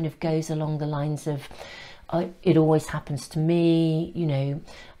that kind of goes along the lines of, it always happens to me, you know,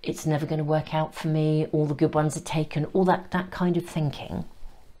 it's never going to work out for me, all the good ones are taken, all that kind of thinking.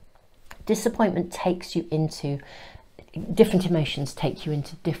 Disappointment takes you into, different emotions take you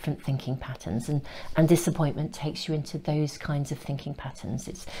into different thinking patterns, and disappointment takes you into those kinds of thinking patterns.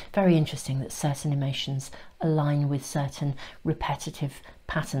 It's very interesting that certain emotions align with certain repetitive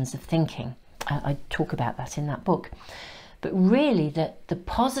patterns of thinking. I talk about that in that book. But really, the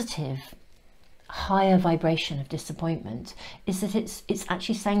positive higher vibration of disappointment is that it's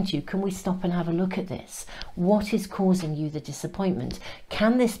actually saying to you, can we stop and have a look at this? What is causing you the disappointment?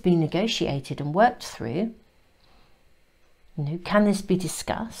 Can this be negotiated and worked through? You know, can this be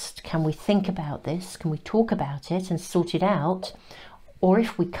discussed? Can we think about this? Can we talk about it and sort it out? Or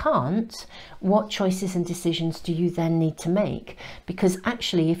if we can't, what choices and decisions do you then need to make? Because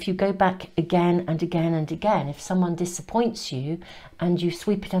actually, if you go back again and again and again, if someone disappoints you and you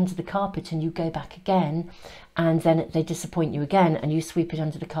sweep it under the carpet and you go back again, and then they disappoint you again and you sweep it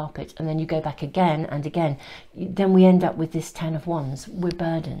under the carpet and then you go back again and again, then we end up with this 10 of Wands. We're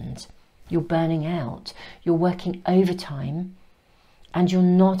burdened. You're burning out. You're working overtime, and you're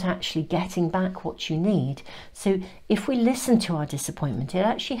not actually getting back what you need. So if we listen to our disappointment, it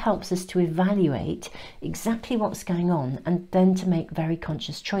actually helps us to evaluate exactly what's going on and then to make very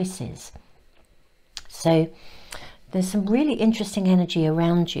conscious choices. So there's some really interesting energy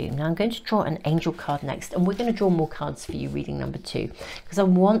around you. Now I'm going to draw an angel card next, and we're going to draw more cards for you, reading number 2, because I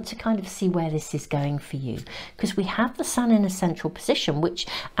want to kind of see where this is going for you. Because we have the sun in a central position,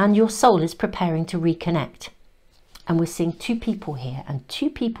 and your soul is preparing to reconnect. And we're seeing 2 people here and 2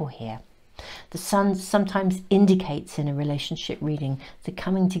 people here. The sun sometimes indicates in a relationship reading the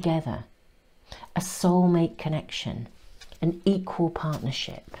coming together, a soulmate connection, an equal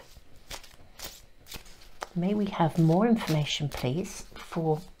partnership. May we have more information, please,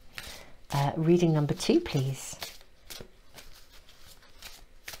 for reading number 2, please.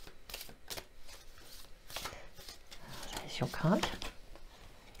 There's your card.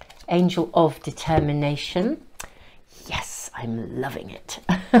 Angel of Determination. Yes, I'm loving it.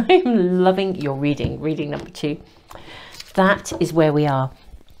 I'm loving your reading number 2. That is where we are.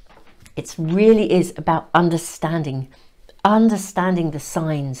 It really is about understanding the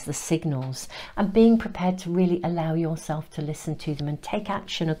signs, the signals, and being prepared to really allow yourself to listen to them and take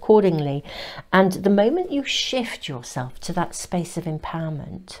action accordingly. And the moment you shift yourself to that space of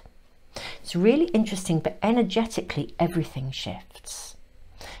empowerment, it's really interesting, but energetically everything shifts.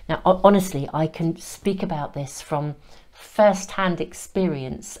 Now, honestly, I can speak about this from first-hand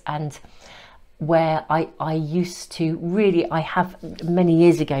experience, and where I used to really, I have many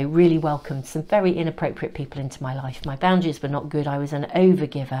years ago really welcomed some very inappropriate people into my life. My boundaries were not good. I was an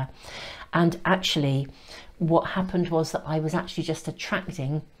overgiver. And actually what happened was that I was actually just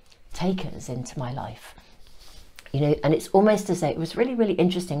attracting takers into my life. You know, and it's almost as though it was really, really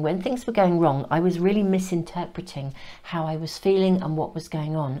interesting. When things were going wrong, I was really misinterpreting how I was feeling and what was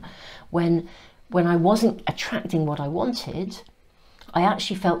going on. When I wasn't attracting what I wanted, I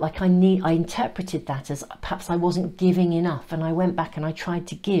actually felt like I interpreted that as perhaps I wasn't giving enough, and I went back and I tried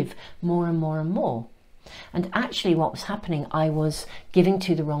to give more and more and more. And actually what was happening, I was giving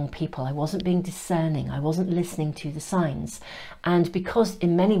to the wrong people. I wasn't being discerning. I wasn't listening to the signs. And because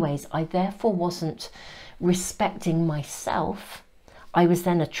in many ways I therefore wasn't respecting myself, I was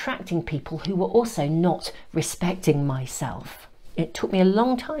then attracting people who were also not respecting myself. it took me a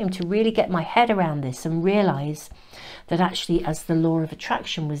long time to really get my head around this and realize that actually, as the law of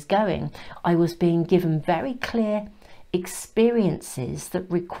attraction was going, I was being given very clear experiences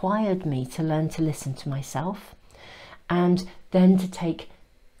that required me to learn to listen to myself and then to take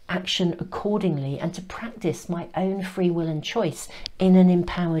action accordingly and to practice my own free will and choice in an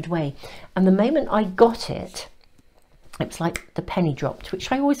empowered way. And the moment I got it, it was like the penny dropped,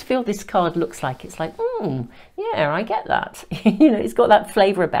 which I always feel this card looks like. It's like, yeah, I get that. You know, it's got that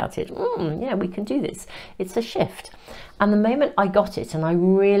flavor about it. Yeah, we can do this. It's a shift. And the moment I got it and I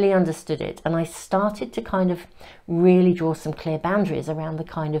really understood it, and I started to kind of really draw some clear boundaries around the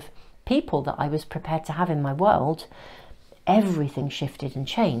kind of people that I was prepared to have in my world, everything shifted and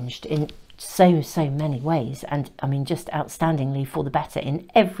changed in so many ways. And I mean, just outstandingly for the better in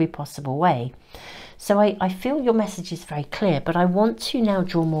every possible way. So I feel your message is very clear, but I want to now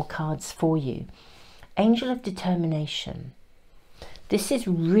draw more cards for you. Angel of Determination. This is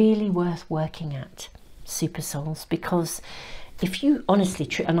really worth working at, super souls, because if you honestly,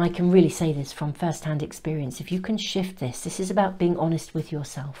 and I can really say this from first-hand experience, if you can shift this is about being honest with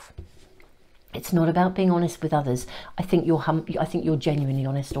yourself. It's not about being honest with others. I think you're genuinely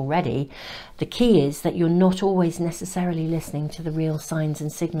honest already. The key is that you're not always necessarily listening to the real signs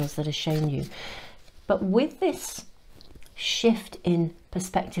and signals that are shown you. But with this shift in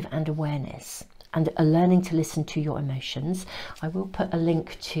perspective and awareness and a learning to listen to your emotions, I will put a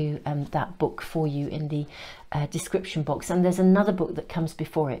link to that book for you in the description box. And there's another book that comes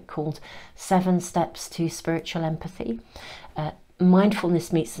before it called 7 Steps to Spiritual Empathy.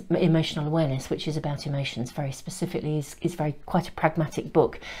 Mindfulness Meets Emotional Awareness, which is about emotions very specifically, is quite a pragmatic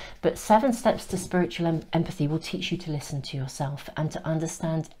book. But 7 Steps to Spiritual Empathy will teach you to listen to yourself and to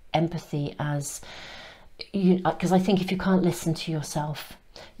understand empathy as, because I think if you can't listen to yourself,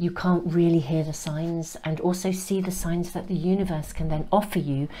 you can't really hear the signs and also see the signs that the universe can then offer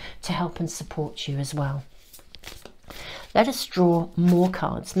you to help and support you as well. Let us draw more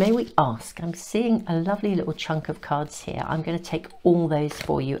cards. May we ask? I'm seeing a lovely little chunk of cards here. I'm going to take all those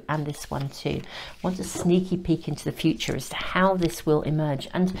for you and this one too. I want a sneaky peek into the future as to how this will emerge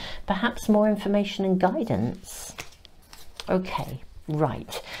and perhaps more information and guidance. Okay,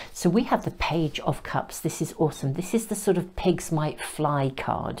 right. So we have the Page of Cups. This is awesome. This is the sort of pigs might fly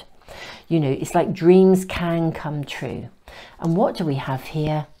card. You know, it's like dreams can come true. And what do we have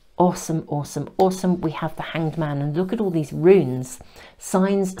here? Awesome, awesome, awesome. We have the Hanged Man, and look at all these runes,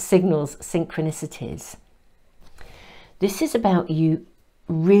 signs, signals, synchronicities. This is about you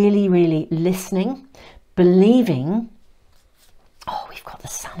really, really listening, believing. Oh, we've got the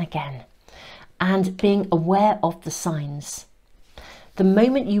Sun again. And being aware of the signs. The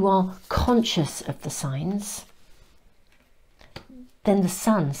moment you are conscious of the signs, then the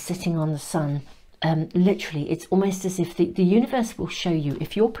Sun, sitting on the Sun, literally, it's almost as if the universe will show you.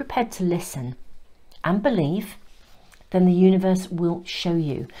 If you're prepared to listen and believe, then the universe will show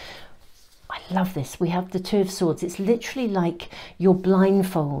you. I love this. We have the Two of Swords. It's literally like your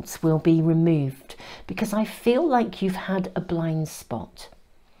blindfolds will be removed, because I feel like you've had a blind spot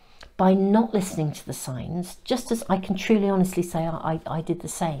by not listening to the signs, just as I can truly honestly say I did the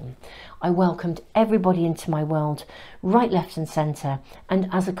same. I welcomed everybody into my world, right, left and centre, and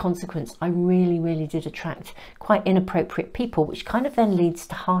as a consequence I really, really did attract quite inappropriate people, which kind of then leads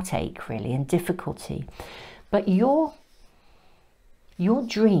to heartache really and difficulty. But your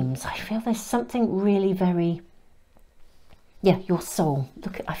dreams, I feel there's something really very, yeah, your soul.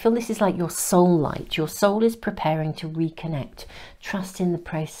 Look, I feel this is like your soul light. Your soul is preparing to reconnect. Trust in the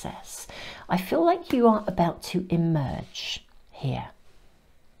process. I feel like you are about to emerge here.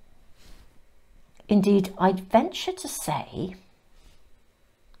 Indeed, I'd venture to say,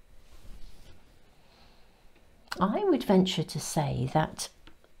 I would venture to say that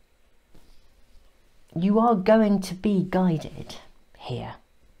you are going to be guided here.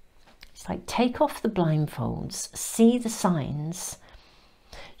 It's like, take off the blindfolds, see the signs.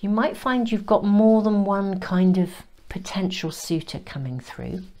 You might find you've got more than one kind of potential suitor coming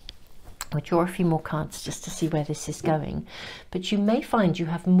through. I'll draw a few more cards just to see where this is going. But you may find you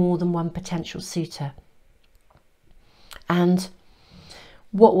have more than one potential suitor. And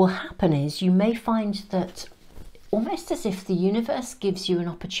what will happen is you may find that almost as if the universe gives you an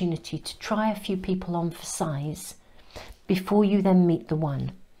opportunity to try a few people on for size before you then meet the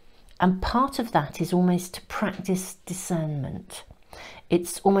one. And part of that is almost to practice discernment.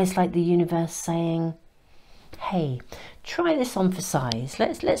 It's almost like the universe saying, hey, try this on for size.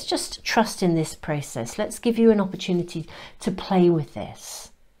 Let's just trust in this process. Let's give you an opportunity to play with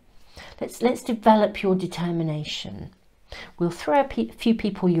this. Let's develop your determination. We'll throw a few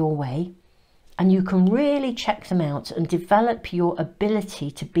people your way, and you can really check them out and develop your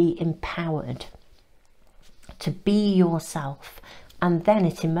ability to be empowered, to be yourself, and then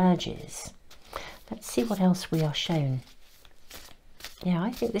it emerges. Let's see what else we are shown. Yeah,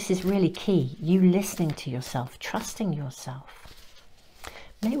 I think this is really key. You listening to yourself, trusting yourself.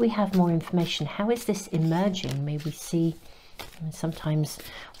 May we have more information? How is this emerging? May we see, I mean, sometimes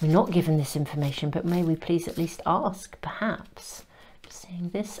we're not given this information, but may we please at least ask, perhaps. Seeing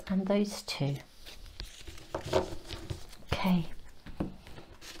this and those two. Okay.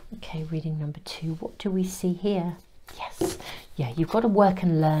 Okay, reading number 2. What do we see here? Yes. Yeah, you've got to work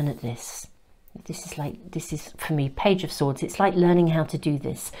and learn at this. This is for me, Page of Swords. It's like learning how to do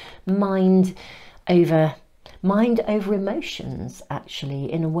this. Mind over emotions,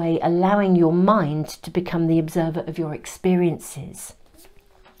 actually, in a way, allowing your mind to become the observer of your experiences.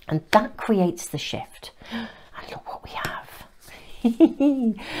 And that creates the shift. And look what we have.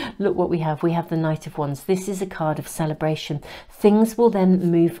 Look what we have. We have the Knight of Wands. This is a card of celebration. Things will then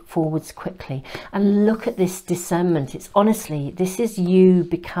move forwards quickly. And look at this discernment. It's honestly, this is you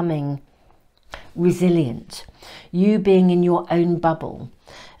becoming resilient, you being in your own bubble.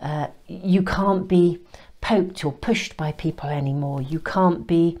 You can't be poked or pushed by people anymore. You can't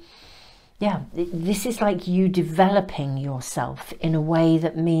be, yeah, this is like you developing yourself in a way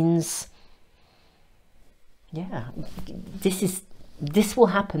that means, yeah, this will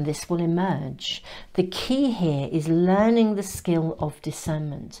happen, this will emerge. The key here is learning the skill of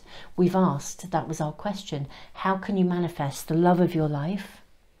discernment. We've asked, that was our question, how can you manifest the love of your life?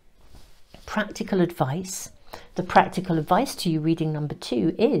 Practical advice. The practical advice to you, reading number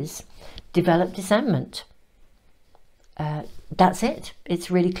 2, is develop discernment. That's it. It's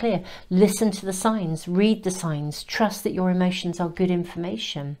really clear. Listen to the signs, read the signs, trust that your emotions are good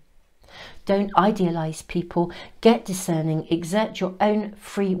information. Don't idealize people, get discerning, exert your own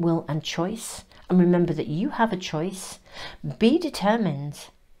free will and choice. And remember that you have a choice. Be determined.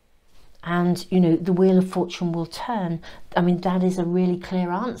 And, you know, the wheel of fortune will turn. I mean, that is a really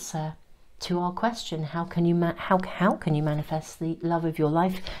clear answer to our question. How can you manifest the love of your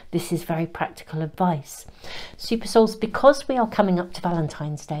life? This is very practical advice. Super Souls, because we are coming up to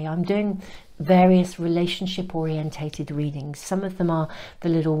Valentine's Day, I'm doing various relationship orientated readings. Some of them are the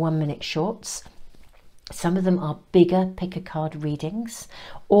little 1-minute shorts. Some of them are bigger pick a card readings,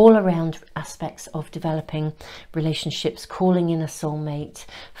 all around aspects of developing relationships, calling in a soulmate,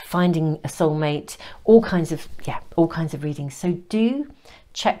 finding a soulmate, all kinds of readings. So do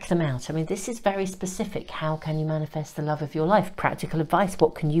check them out. I mean, this is very specific. How can you manifest the love of your life? Practical advice.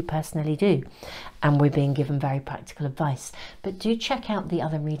 What can you personally do? And we're being given very practical advice. But do check out the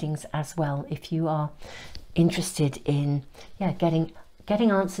other readings as well if you are interested in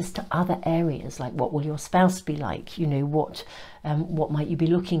getting answers to other areas, like what will your spouse be like, you know, what might you be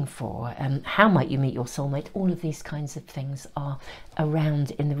looking for, how might you meet your soulmate. All of these kinds of things are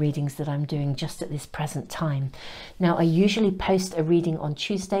around in the readings that I'm doing just at this present time. Now, I usually post a reading on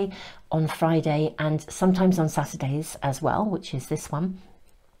Tuesday, on Friday, and sometimes on Saturdays as well, which is this one.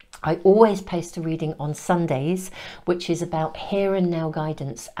 I always post a reading on Sundays, which is about here and now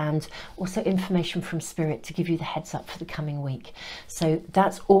guidance and also information from Spirit to give you the heads up for the coming week. So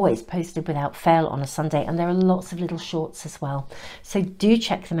that's always posted without fail on a Sunday, and there are lots of little shorts as well. So do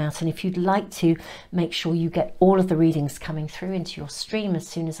check them out, and if you'd like to make sure you get all of the readings coming through into your stream as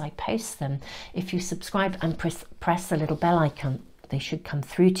soon as I post them, if you subscribe and press the little bell icon, they should come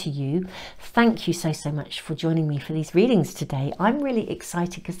through to you. Thank you so much for joining me for these readings today. I'm really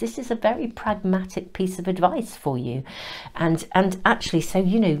excited because this is a very pragmatic piece of advice for you, and actually, so,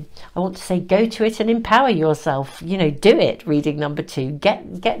 you know, I want to say go to it and empower yourself. You know, do it. Reading number 2,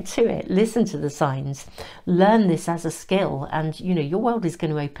 get to it, listen to the signs, learn this as a skill, and, you know, your world is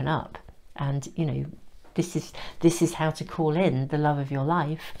going to open up, and, you know, this is how to call in the love of your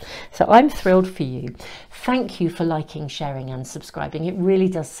life. So I'm thrilled for you. Thank you for liking, sharing and subscribing. It really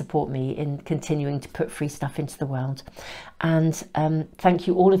does support me in continuing to put free stuff into the world. And thank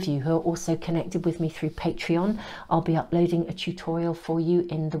you all of you who are also connected with me through Patreon. I'll be uploading a tutorial for you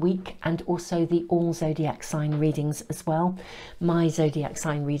in the week, and also the all zodiac sign readings as well. My zodiac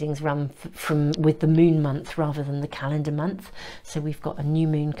sign readings run with the moon month rather than the calendar month. So we've got a new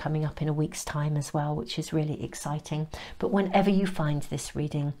moon coming up in a week's time as well, which is really exciting. But whenever you find this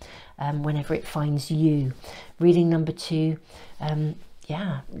reading, whenever it finds you, reading number 2,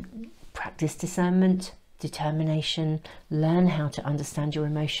 practice discernment, determination, learn how to understand your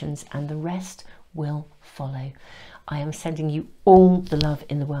emotions, and the rest will follow. I am sending you all the love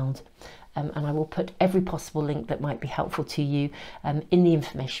in the world, and I will put every possible link that might be helpful to you in the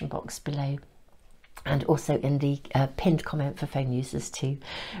information box below. and also in the pinned comment for phone users too.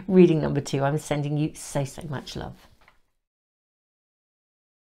 Reading number 2, I'm sending you so much love.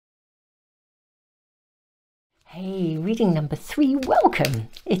 Hey, reading number 3, welcome.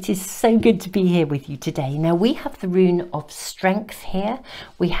 It is so good to be here with you today. Now we have the rune of strength here,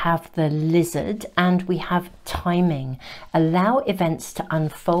 we have the lizard, and we have timing. Allow events to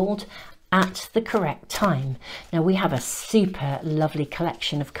unfold at the correct time. Now we have a super lovely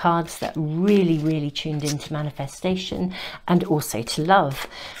collection of cards that really tuned into manifestation and also to love.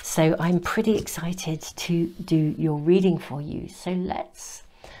 So I'm pretty excited to do your reading for you. So let's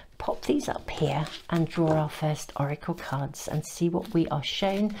pop these up here and draw our first oracle cards and see what we are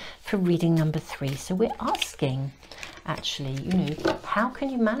shown for reading number 3. So we're asking, actually, you know, how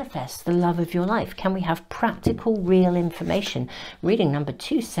can you manifest the love of your life? Can we have practical, real information? Reading number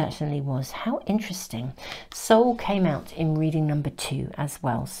 2 certainly was. How interesting. Soul came out in reading number 2 as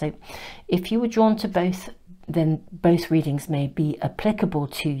well. So if you were drawn to both, then both readings may be applicable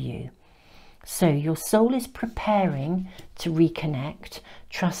to you. So your soul is preparing to reconnect.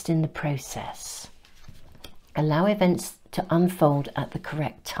 Trust in the process. Allow events to unfold at the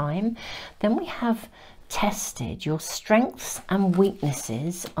correct time. Then we have tested. Your strengths and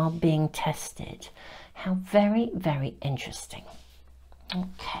weaknesses are being tested. How very interesting.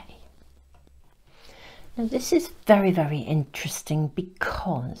 Okay. Now this is very interesting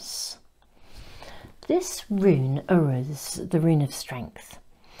because this rune, Uruz, the rune of strength,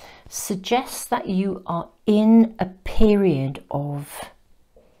 suggests that you are in a period of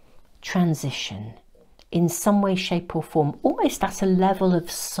transition in some way, shape or form, almost at a level of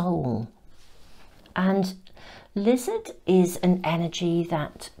soul. And lizard is an energy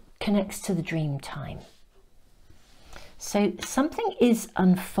that connects to the dream time. So something is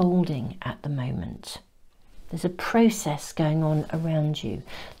unfolding at the moment. There's a process going on around you.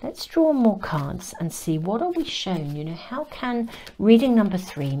 Let's draw more cards and see what are we shown. You know, how can reading number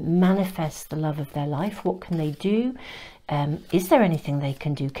 3 manifest the love of their life? What can they do? Is there anything they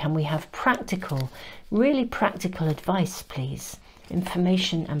can do? Can we have practical, really practical advice, please?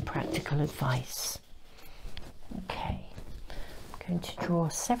 Information and practical advice. Okay, I'm going to draw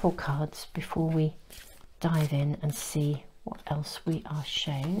several cards before we dive in and see what else we are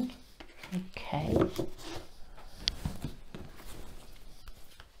shown. Okay.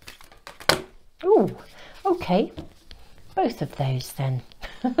 Oh, okay, both of those then.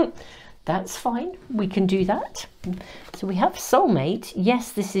 That's fine, we can do that. So we have soulmate.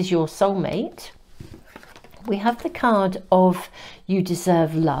 Yes, this is your soulmate. We have the card of you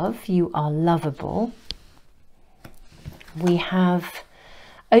deserve love, you are lovable. We have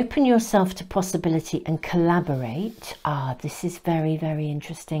open yourself to possibility and collaborate. Ah, this is very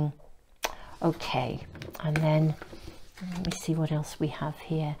interesting. Okay, and then let me see what else we have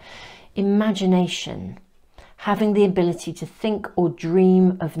here. Imagination, having the ability to think or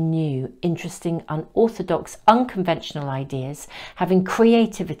dream of new, interesting, unorthodox, unconventional ideas, having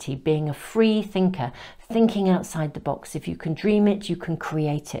creativity, being a free thinker, thinking outside the box. If you can dream it, you can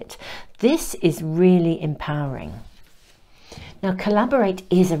create it. This is really empowering. Now, collaborate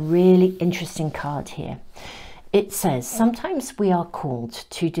is a really interesting card here. It says, sometimes we are called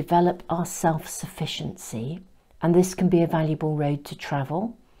to develop our self-sufficiency, and this can be a valuable road to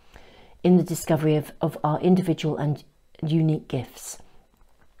travel in the discovery of our individual and unique gifts.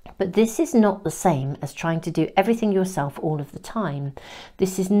 But this is not the same as trying to do everything yourself all of the time.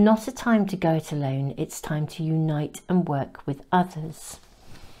 This is not a time to go it alone. It's time to unite and work with others.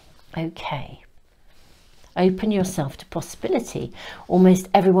 Okay. Open yourself to possibility. Almost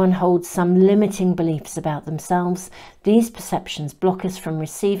everyone holds some limiting beliefs about themselves. These perceptions block us from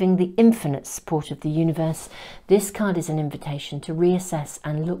receiving the infinite support of the universe. This card is an invitation to reassess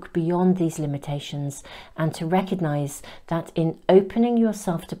and look beyond these limitations and to recognize that in opening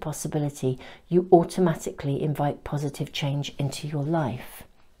yourself to possibility, you automatically invite positive change into your life.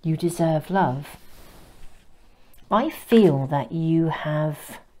 You deserve love. I feel that you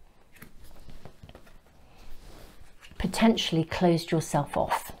have potentially closed yourself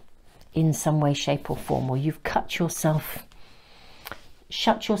off in some way, shape or form, or you've shut yourself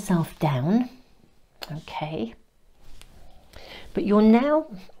down. Okay, but you're now,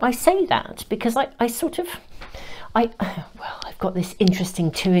 I say that because I've got this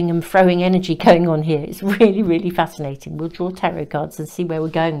interesting toing and froing energy going on here. It's really fascinating. We'll draw tarot cards and see where we're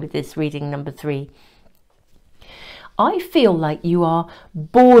going with this reading number 3. I feel like you are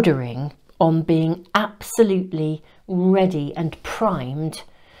bordering on being absolutely ready and primed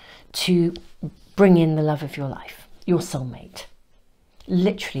to bring in the love of your life, your soulmate.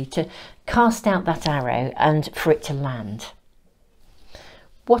 Literally to cast out that arrow and for it to land.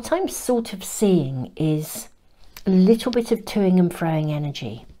 What I'm sort of seeing is a little bit of toing and froing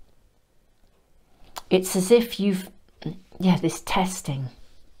energy. It's as if you've, this testing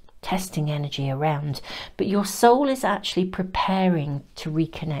energy around, but your soul is actually preparing to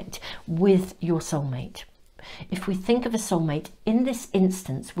reconnect with your soulmate. If we think of a soulmate, in this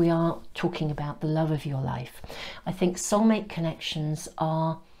instance, we are talking about the love of your life. I think soulmate connections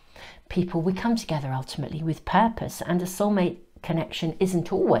are people, we come together ultimately with purpose, and a soulmate connection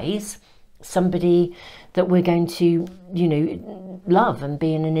isn't always somebody that we're going to, love and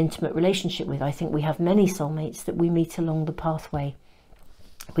be in an intimate relationship with. I think we have many soulmates that we meet along the pathway.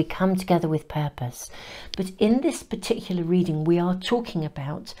 We come together with purpose. But in this particular reading, we are talking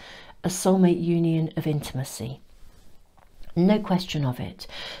about a soulmate union of intimacy. No question of it.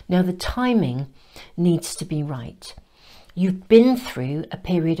 Now, the timing needs to be right. You've been through a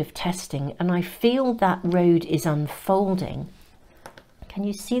period of testing, and I feel that road is unfolding. Can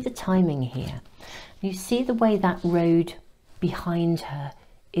you see the timing here? You see the way that road behind her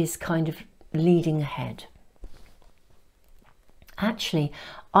is kind of leading ahead. Actually,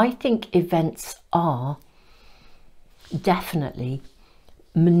 I think events are definitely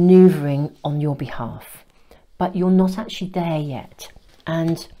maneuvering on your behalf, but you're not actually there yet.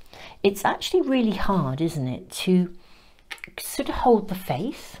 And it's actually really hard, isn't it, to sort of hold the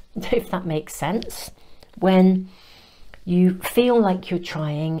faith, if that makes sense, when you feel like you're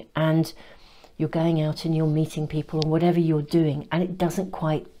trying and you're going out and you're meeting people or whatever you're doing and it doesn't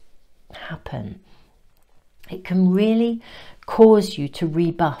quite happen. It can really cause you to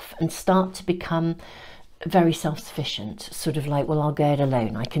rebuff and start to become very self-sufficient, sort of like, well, I'll go it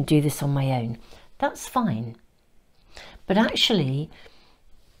alone, I can do this on my own. That's fine. But actually,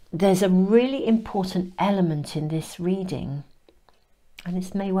 there's a really important element in this reading, and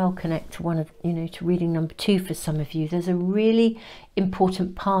this may well connect to one of, to reading number 2 for some of you. There's a really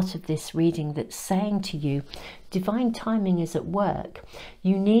important part of this reading that's saying to you, divine timing is at work.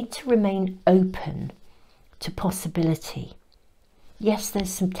 You need to remain open to possibility. Yes, there's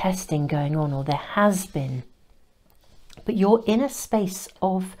some testing going on, or there has been, but you're in a space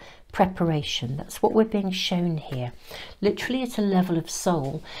of preparation. That's what we're being shown here, literally at a level of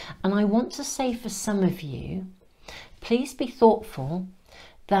soul. And I want to say for some of you, please be thoughtful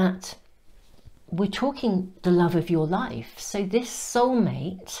that we're talking the love of your life. So this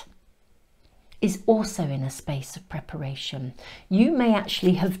soulmate is also in a space of preparation. You may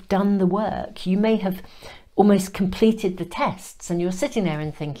actually have done the work. You may have almost completed the tests, and you're sitting there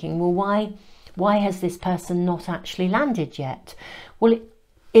and thinking, well, why has this person not actually landed yet? Well,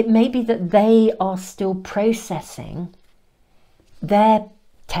 it may be that they are still processing their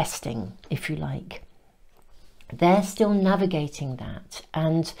testing, if you like. They're still navigating that.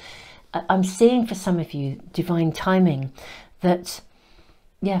 And I'm seeing for some of you, divine timing, that,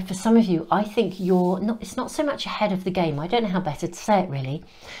 yeah, for some of you, I think it's not so much ahead of the game. I don't know how better to say it really,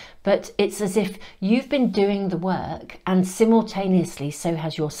 but it's as if you've been doing the work and simultaneously so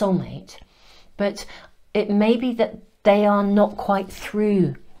has your soulmate. But it may be that they are not quite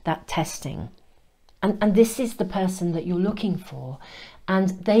through that testing. And this is the person that you're looking for. And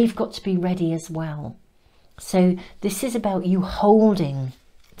they've got to be ready as well. So this is about you holding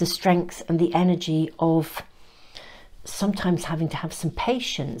the strength and the energy of sometimes having to have some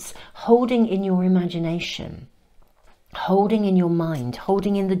patience, holding in your imagination, holding in your mind,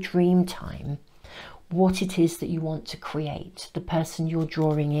 holding in the dream time what it is that you want to create, the person you're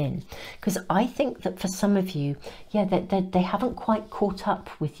drawing in. Because I think that for some of you, yeah, they haven't quite caught up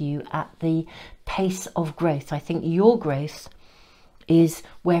with you at the pace of growth. I think your growth is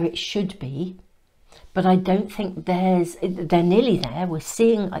where it should be, but I don't think they're nearly there. We're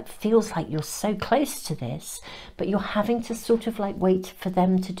seeing, it feels like you're so close to this, but you're having to sort of like wait for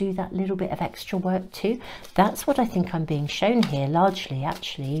them to do that little bit of extra work too. That's what I think I'm being shown here, largely,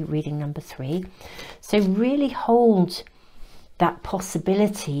 actually, reading number 3. So really hold that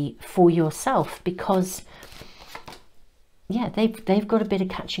possibility for yourself, because, yeah, they've got a bit of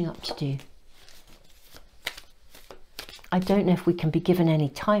catching up to do. I don't know if we can be given any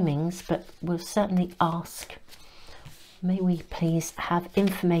timings, but we'll certainly ask. May we please have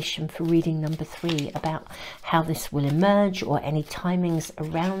information for reading number 3 about how this will emerge, or any timings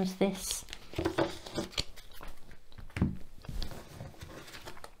around this.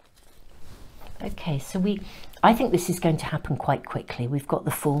 Okay, so I think this is going to happen quite quickly. We've got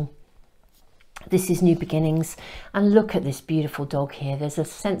the Fool. This is new beginnings. And look at this beautiful dog here. There's a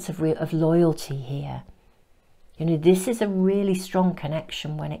sense of loyalty here. You know, this is a really strong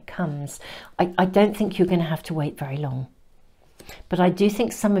connection when it comes. I don't think you're going to have to wait very long. But I do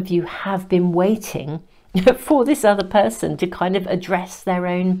think some of you have been waiting for this other person to kind of address their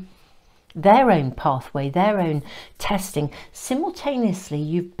own pathway, their own testing. Simultaneously,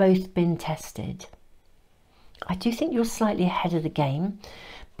 you've both been tested. I do think you're slightly ahead of the game,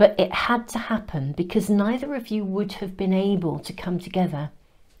 but it had to happen because neither of you would have been able to come together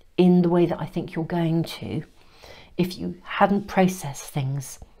in the way that I think you're going to if you hadn't processed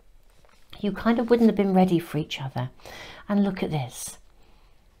things. You kind of wouldn't have been ready for each other. And look at this.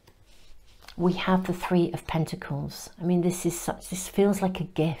 We have the Three of Pentacles. I mean, this feels like a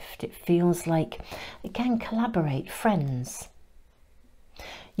gift. It feels like, again, collaborate, friends.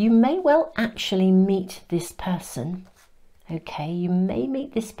 You may well actually meet this person. Okay, you may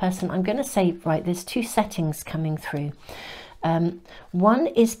meet this person. I'm going to say, right, there's two settings coming through. One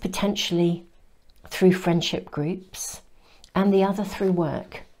is potentially through friendship groups and the other through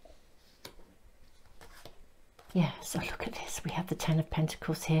work. Yeah, so look at this. We have the Ten of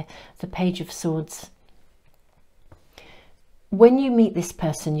Pentacles here, the Page of Swords. When you meet this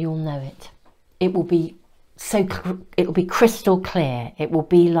person, you'll know it. It will be it'll be crystal clear. It will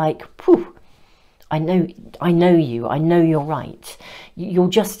be like, whew, I know you. I know you're right. You will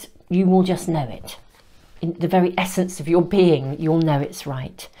just know it. In the very essence of your being, you'll know it's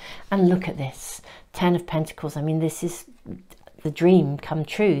right. And look at this, Ten of Pentacles. I mean, this is the dream come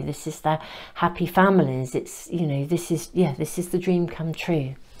true. This is the happy families. It's, you know, this is the dream come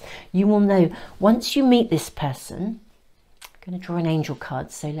true. You will know once you meet this person. I'm going to draw an angel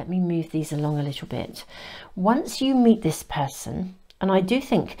card, so let me move these along a little bit. Once you meet this person, and I do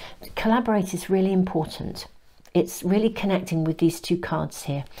think collaborate is really important. It's really connecting with these two cards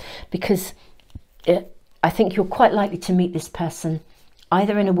here, because I think you're quite likely to meet this person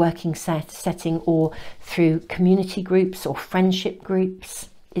either in a working setting or through community groups or friendship groups.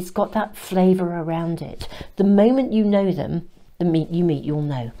 It's got that flavour around it. The moment you know them, you'll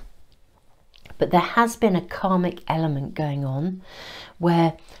know. But there has been a karmic element going on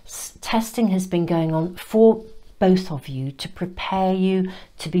where testing has been going on for both of you to prepare you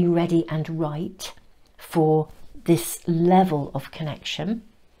to be ready and right for this level of connection.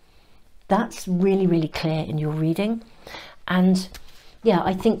 That's really, really clear in your reading. And yeah,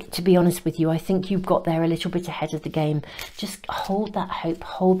 I think, to be honest with you, I think you've got there a little bit ahead of the game. Just hold that hope,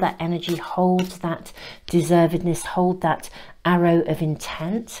 hold that energy, hold that deservedness, hold that arrow of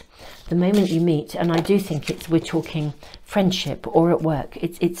intent. The moment you meet, and I do think we're talking friendship or at work,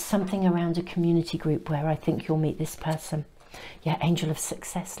 it's something around a community group where I think you'll meet this person. Yeah, Angel of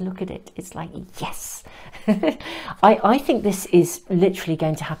Success, look at it. It's like, yes. I think this is literally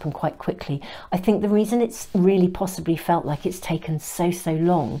going to happen quite quickly. I think the reason it's really possibly felt like it's taken so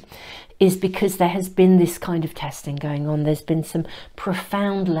long is because there has been this kind of testing going on. There's been some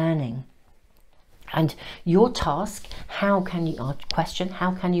profound learning. And your task, how can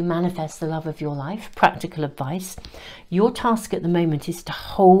you manifest the love of your life? Practical advice. Your task at the moment is to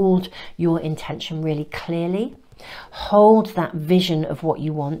hold your intention really clearly. Hold that vision of what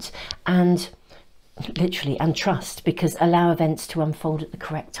you want and literally, and trust, because allow events to unfold at the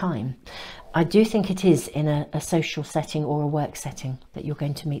correct time. I do think it is in a social setting or a work setting that you're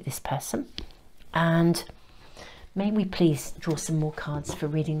going to meet this person. And may we please draw some more cards for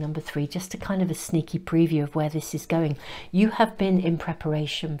reading number 3, just to kind of a sneaky preview of where this is going. You have been in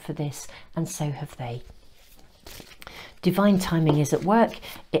preparation for this, and so have they. Divine timing is at work.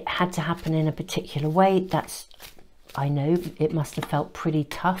 It had to happen in a particular way. I know it must have felt pretty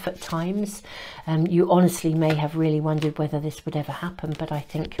tough at times. You honestly may have really wondered whether this would ever happen, but I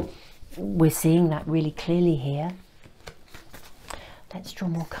think we're seeing that really clearly here. Let's draw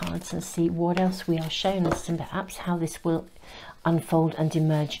more cards and see what else we are shown as and perhaps how this will unfold and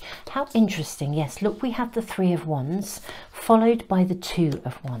emerge. How interesting. Yes, look, we have the Three of Wands followed by the Two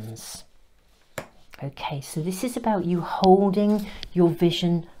of Wands. Okay, so this is about you holding your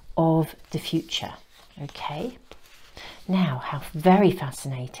vision of the future. Okay, now how very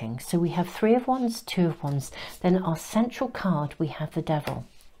fascinating. So we have Three of Wands, Two of Wands, then our central card we have the Devil.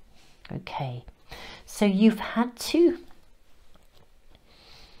 Okay, so you've had to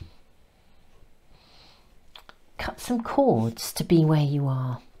cut some cords to be where you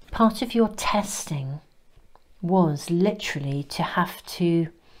are. Part of your testing was literally to have to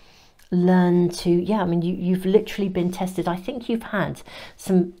learn to, yeah, I mean, you've literally been tested. I think you've had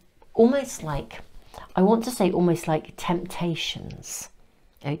some almost like, I want to say almost like temptations.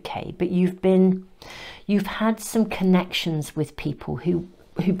 Okay, but you've had some connections with people who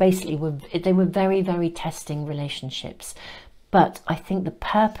basically were very, very testing relationships. But I think the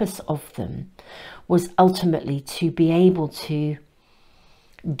purpose of them was ultimately to be able to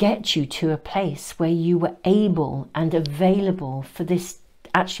get you to a place where you were able and available for this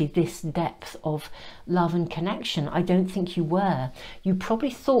actually this depth of love and connection. I don't think you were. You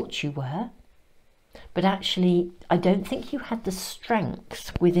probably thought you were, but actually I don't think you had the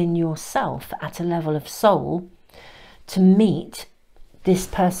strength within yourself at a level of soul to meet this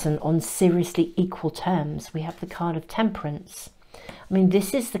person on seriously equal terms. We have the card of Temperance. I mean,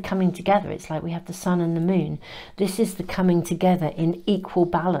 this is the coming together. It's like we have the sun and the moon. This is the coming together in equal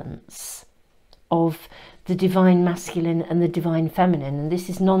balance of the divine masculine and the divine feminine. And this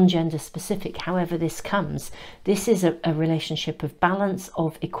is non-gender specific. However this comes, this is a relationship of balance,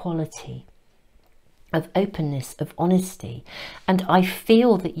 of equality, of openness, of honesty. And I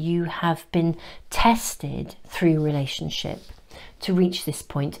feel that you have been tested through relationship to reach this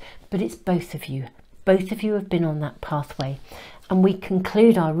point, but it's both of you. Both of you have been on that pathway. And we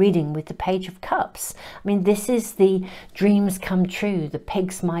conclude our reading with the Page of Cups. I mean, this is the dreams come true, the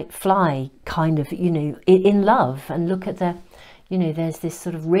pigs might fly kind of, you know, in love. And look at the, you know, there's this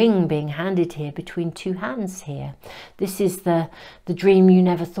sort of ring being handed here between two hands here. This is the dream you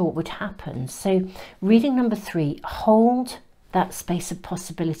never thought would happen. So reading number 3, hold that space of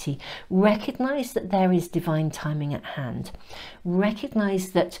possibility. Recognize that there is divine timing at hand.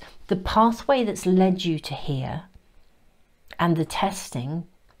 Recognize that the pathway that's led you to here and the testing,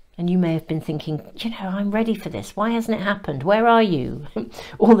 and you may have been thinking, you know, I'm ready for this. Why hasn't it happened? Where are you?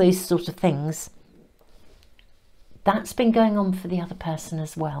 All those sort of things. That's been going on for the other person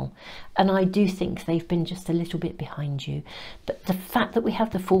as well. And I do think they've been just a little bit behind you. But the fact that we have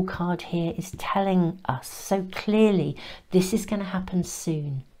the Fool card here is telling us so clearly this is going to happen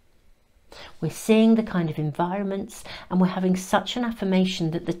soon. We're seeing the kind of environments, and we're having such an affirmation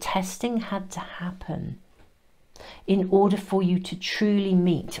that the testing had to happen in order for you to truly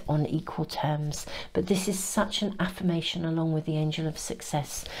meet on equal terms. But this is such an affirmation along with the Angel of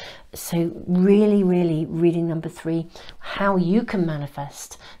Success. So really, really, reading number 3, how you can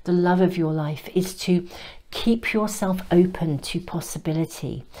manifest the love of your life is to keep yourself open to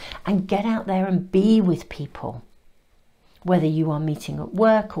possibility and get out there and be with people. Whether you are meeting at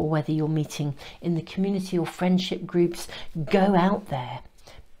work or whether you're meeting in the community or friendship groups, go out there.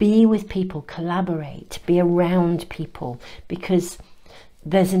 Be with people, collaborate, be around people, because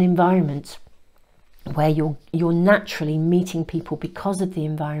there's an environment where you're naturally meeting people because of the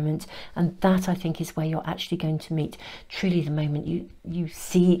environment, and that I think is where you're actually going to meet truly the moment you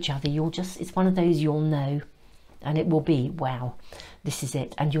see each other. You'll just, it's one of those you'll know, and it will be, wow, this is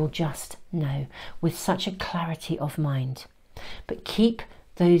it, and you'll just know with such a clarity of mind. But keep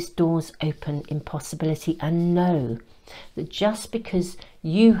those doors open in possibility, and know that just because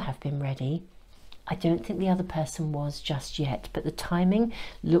you have been ready, I don't think the other person was just yet, but the timing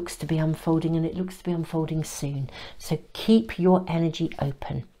looks to be unfolding, and it looks to be unfolding soon. So keep your energy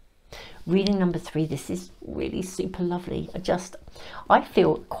open. Reading number 3, this is really super lovely. I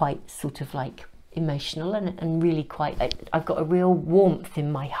feel quite sort of like emotional and really quite, I've got a real warmth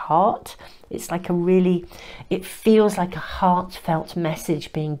in my heart. It's like it feels like a heartfelt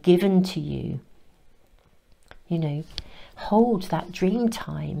message being given to you. You know, hold that dream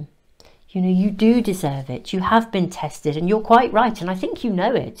time. You know, you do deserve it. You have been tested, and you're quite right. And I think you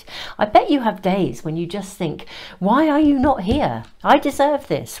know it. I bet you have days when you just think, why are you not here? I deserve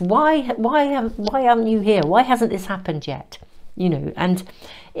this. Why aren't you here? Why hasn't this happened yet? You know, and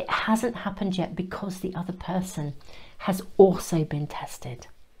it hasn't happened yet because the other person has also been tested.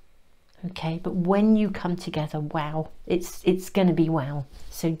 Okay, but when you come together, wow, it's going to be wow.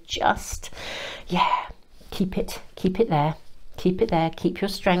 So just, yeah, keep it there, keep your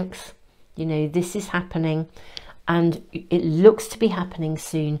strength. You know, this is happening, and it looks to be happening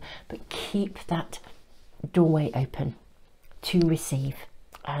soon, but keep that doorway open to receive.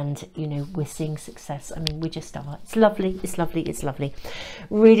 And you know, we're seeing success. I mean, we just are. It's lovely, it's lovely, it's lovely.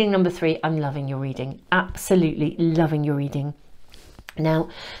 Reading number 3, I'm loving your reading, absolutely loving your reading. Now,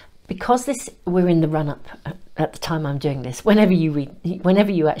 because we're in the run-up at the time I'm doing this, whenever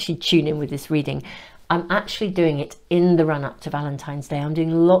you actually tune in with this reading, I'm actually doing it in the run-up to Valentine's Day. I'm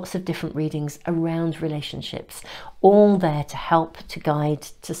doing lots of different readings around relationships, all there to help, to guide,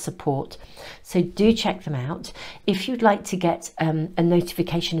 to support. So do check them out. If you'd like to get a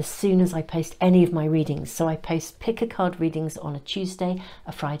notification as soon as I post any of my readings, so I post pick a card readings on a Tuesday,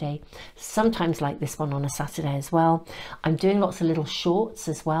 a Friday, sometimes like this one on a Saturday as well. I'm doing lots of little shorts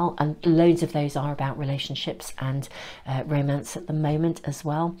as well, and loads of those are about relationships and romance at the moment as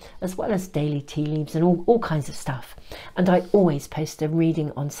well as daily tea leaves and and all kinds of stuff. And I always post a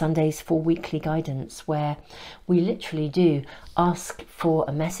reading on Sundays for weekly guidance, where we literally do ask for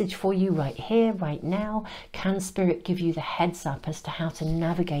a message for you right here, right now. Can Spirit give you the heads up as to how to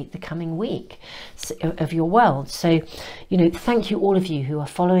navigate the coming week of your world? So, you know, thank you all of you who are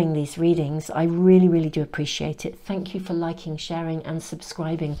following these readings. I really, really do appreciate it. Thank you for liking, sharing and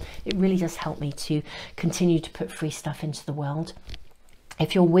subscribing. It really does help me to continue to put free stuff into the world.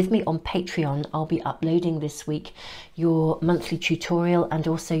 If you're with me on Patreon, I'll be uploading this week your monthly tutorial and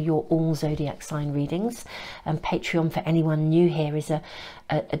also your all zodiac sign readings. And Patreon, for anyone new here, is a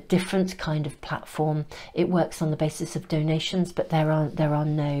different kind of platform. It works on the basis of donations, but there are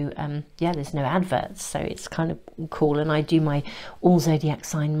no there's no adverts, so it's kind of cool. And I do my all zodiac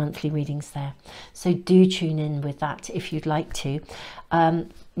sign monthly readings there, so do tune in with that if you'd like to.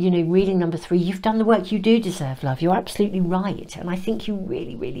 You know, reading number 3, you've done the work. You do deserve love. You're absolutely right, and I think you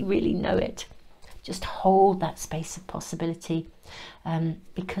really, really, really know it. Just hold that space of possibility,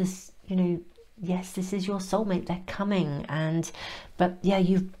 because, you know, yes, this is your soulmate. They're coming, but yeah,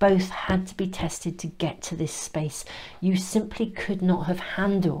 you've both had to be tested to get to this space. You simply could not have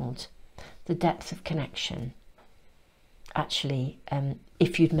handled the depth of connection, actually,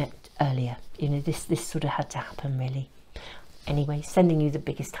 if you'd met earlier. You know, this sort of had to happen, really. Anyway, sending you the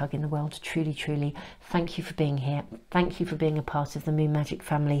biggest hug in the world, truly, truly. Thank you for being here. Thank you for being a part of the Moon Magic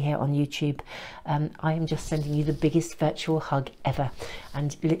family here on YouTube. I am just sending you the biggest virtual hug ever,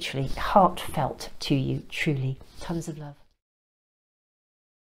 and literally heartfelt to you, truly. Tons of love.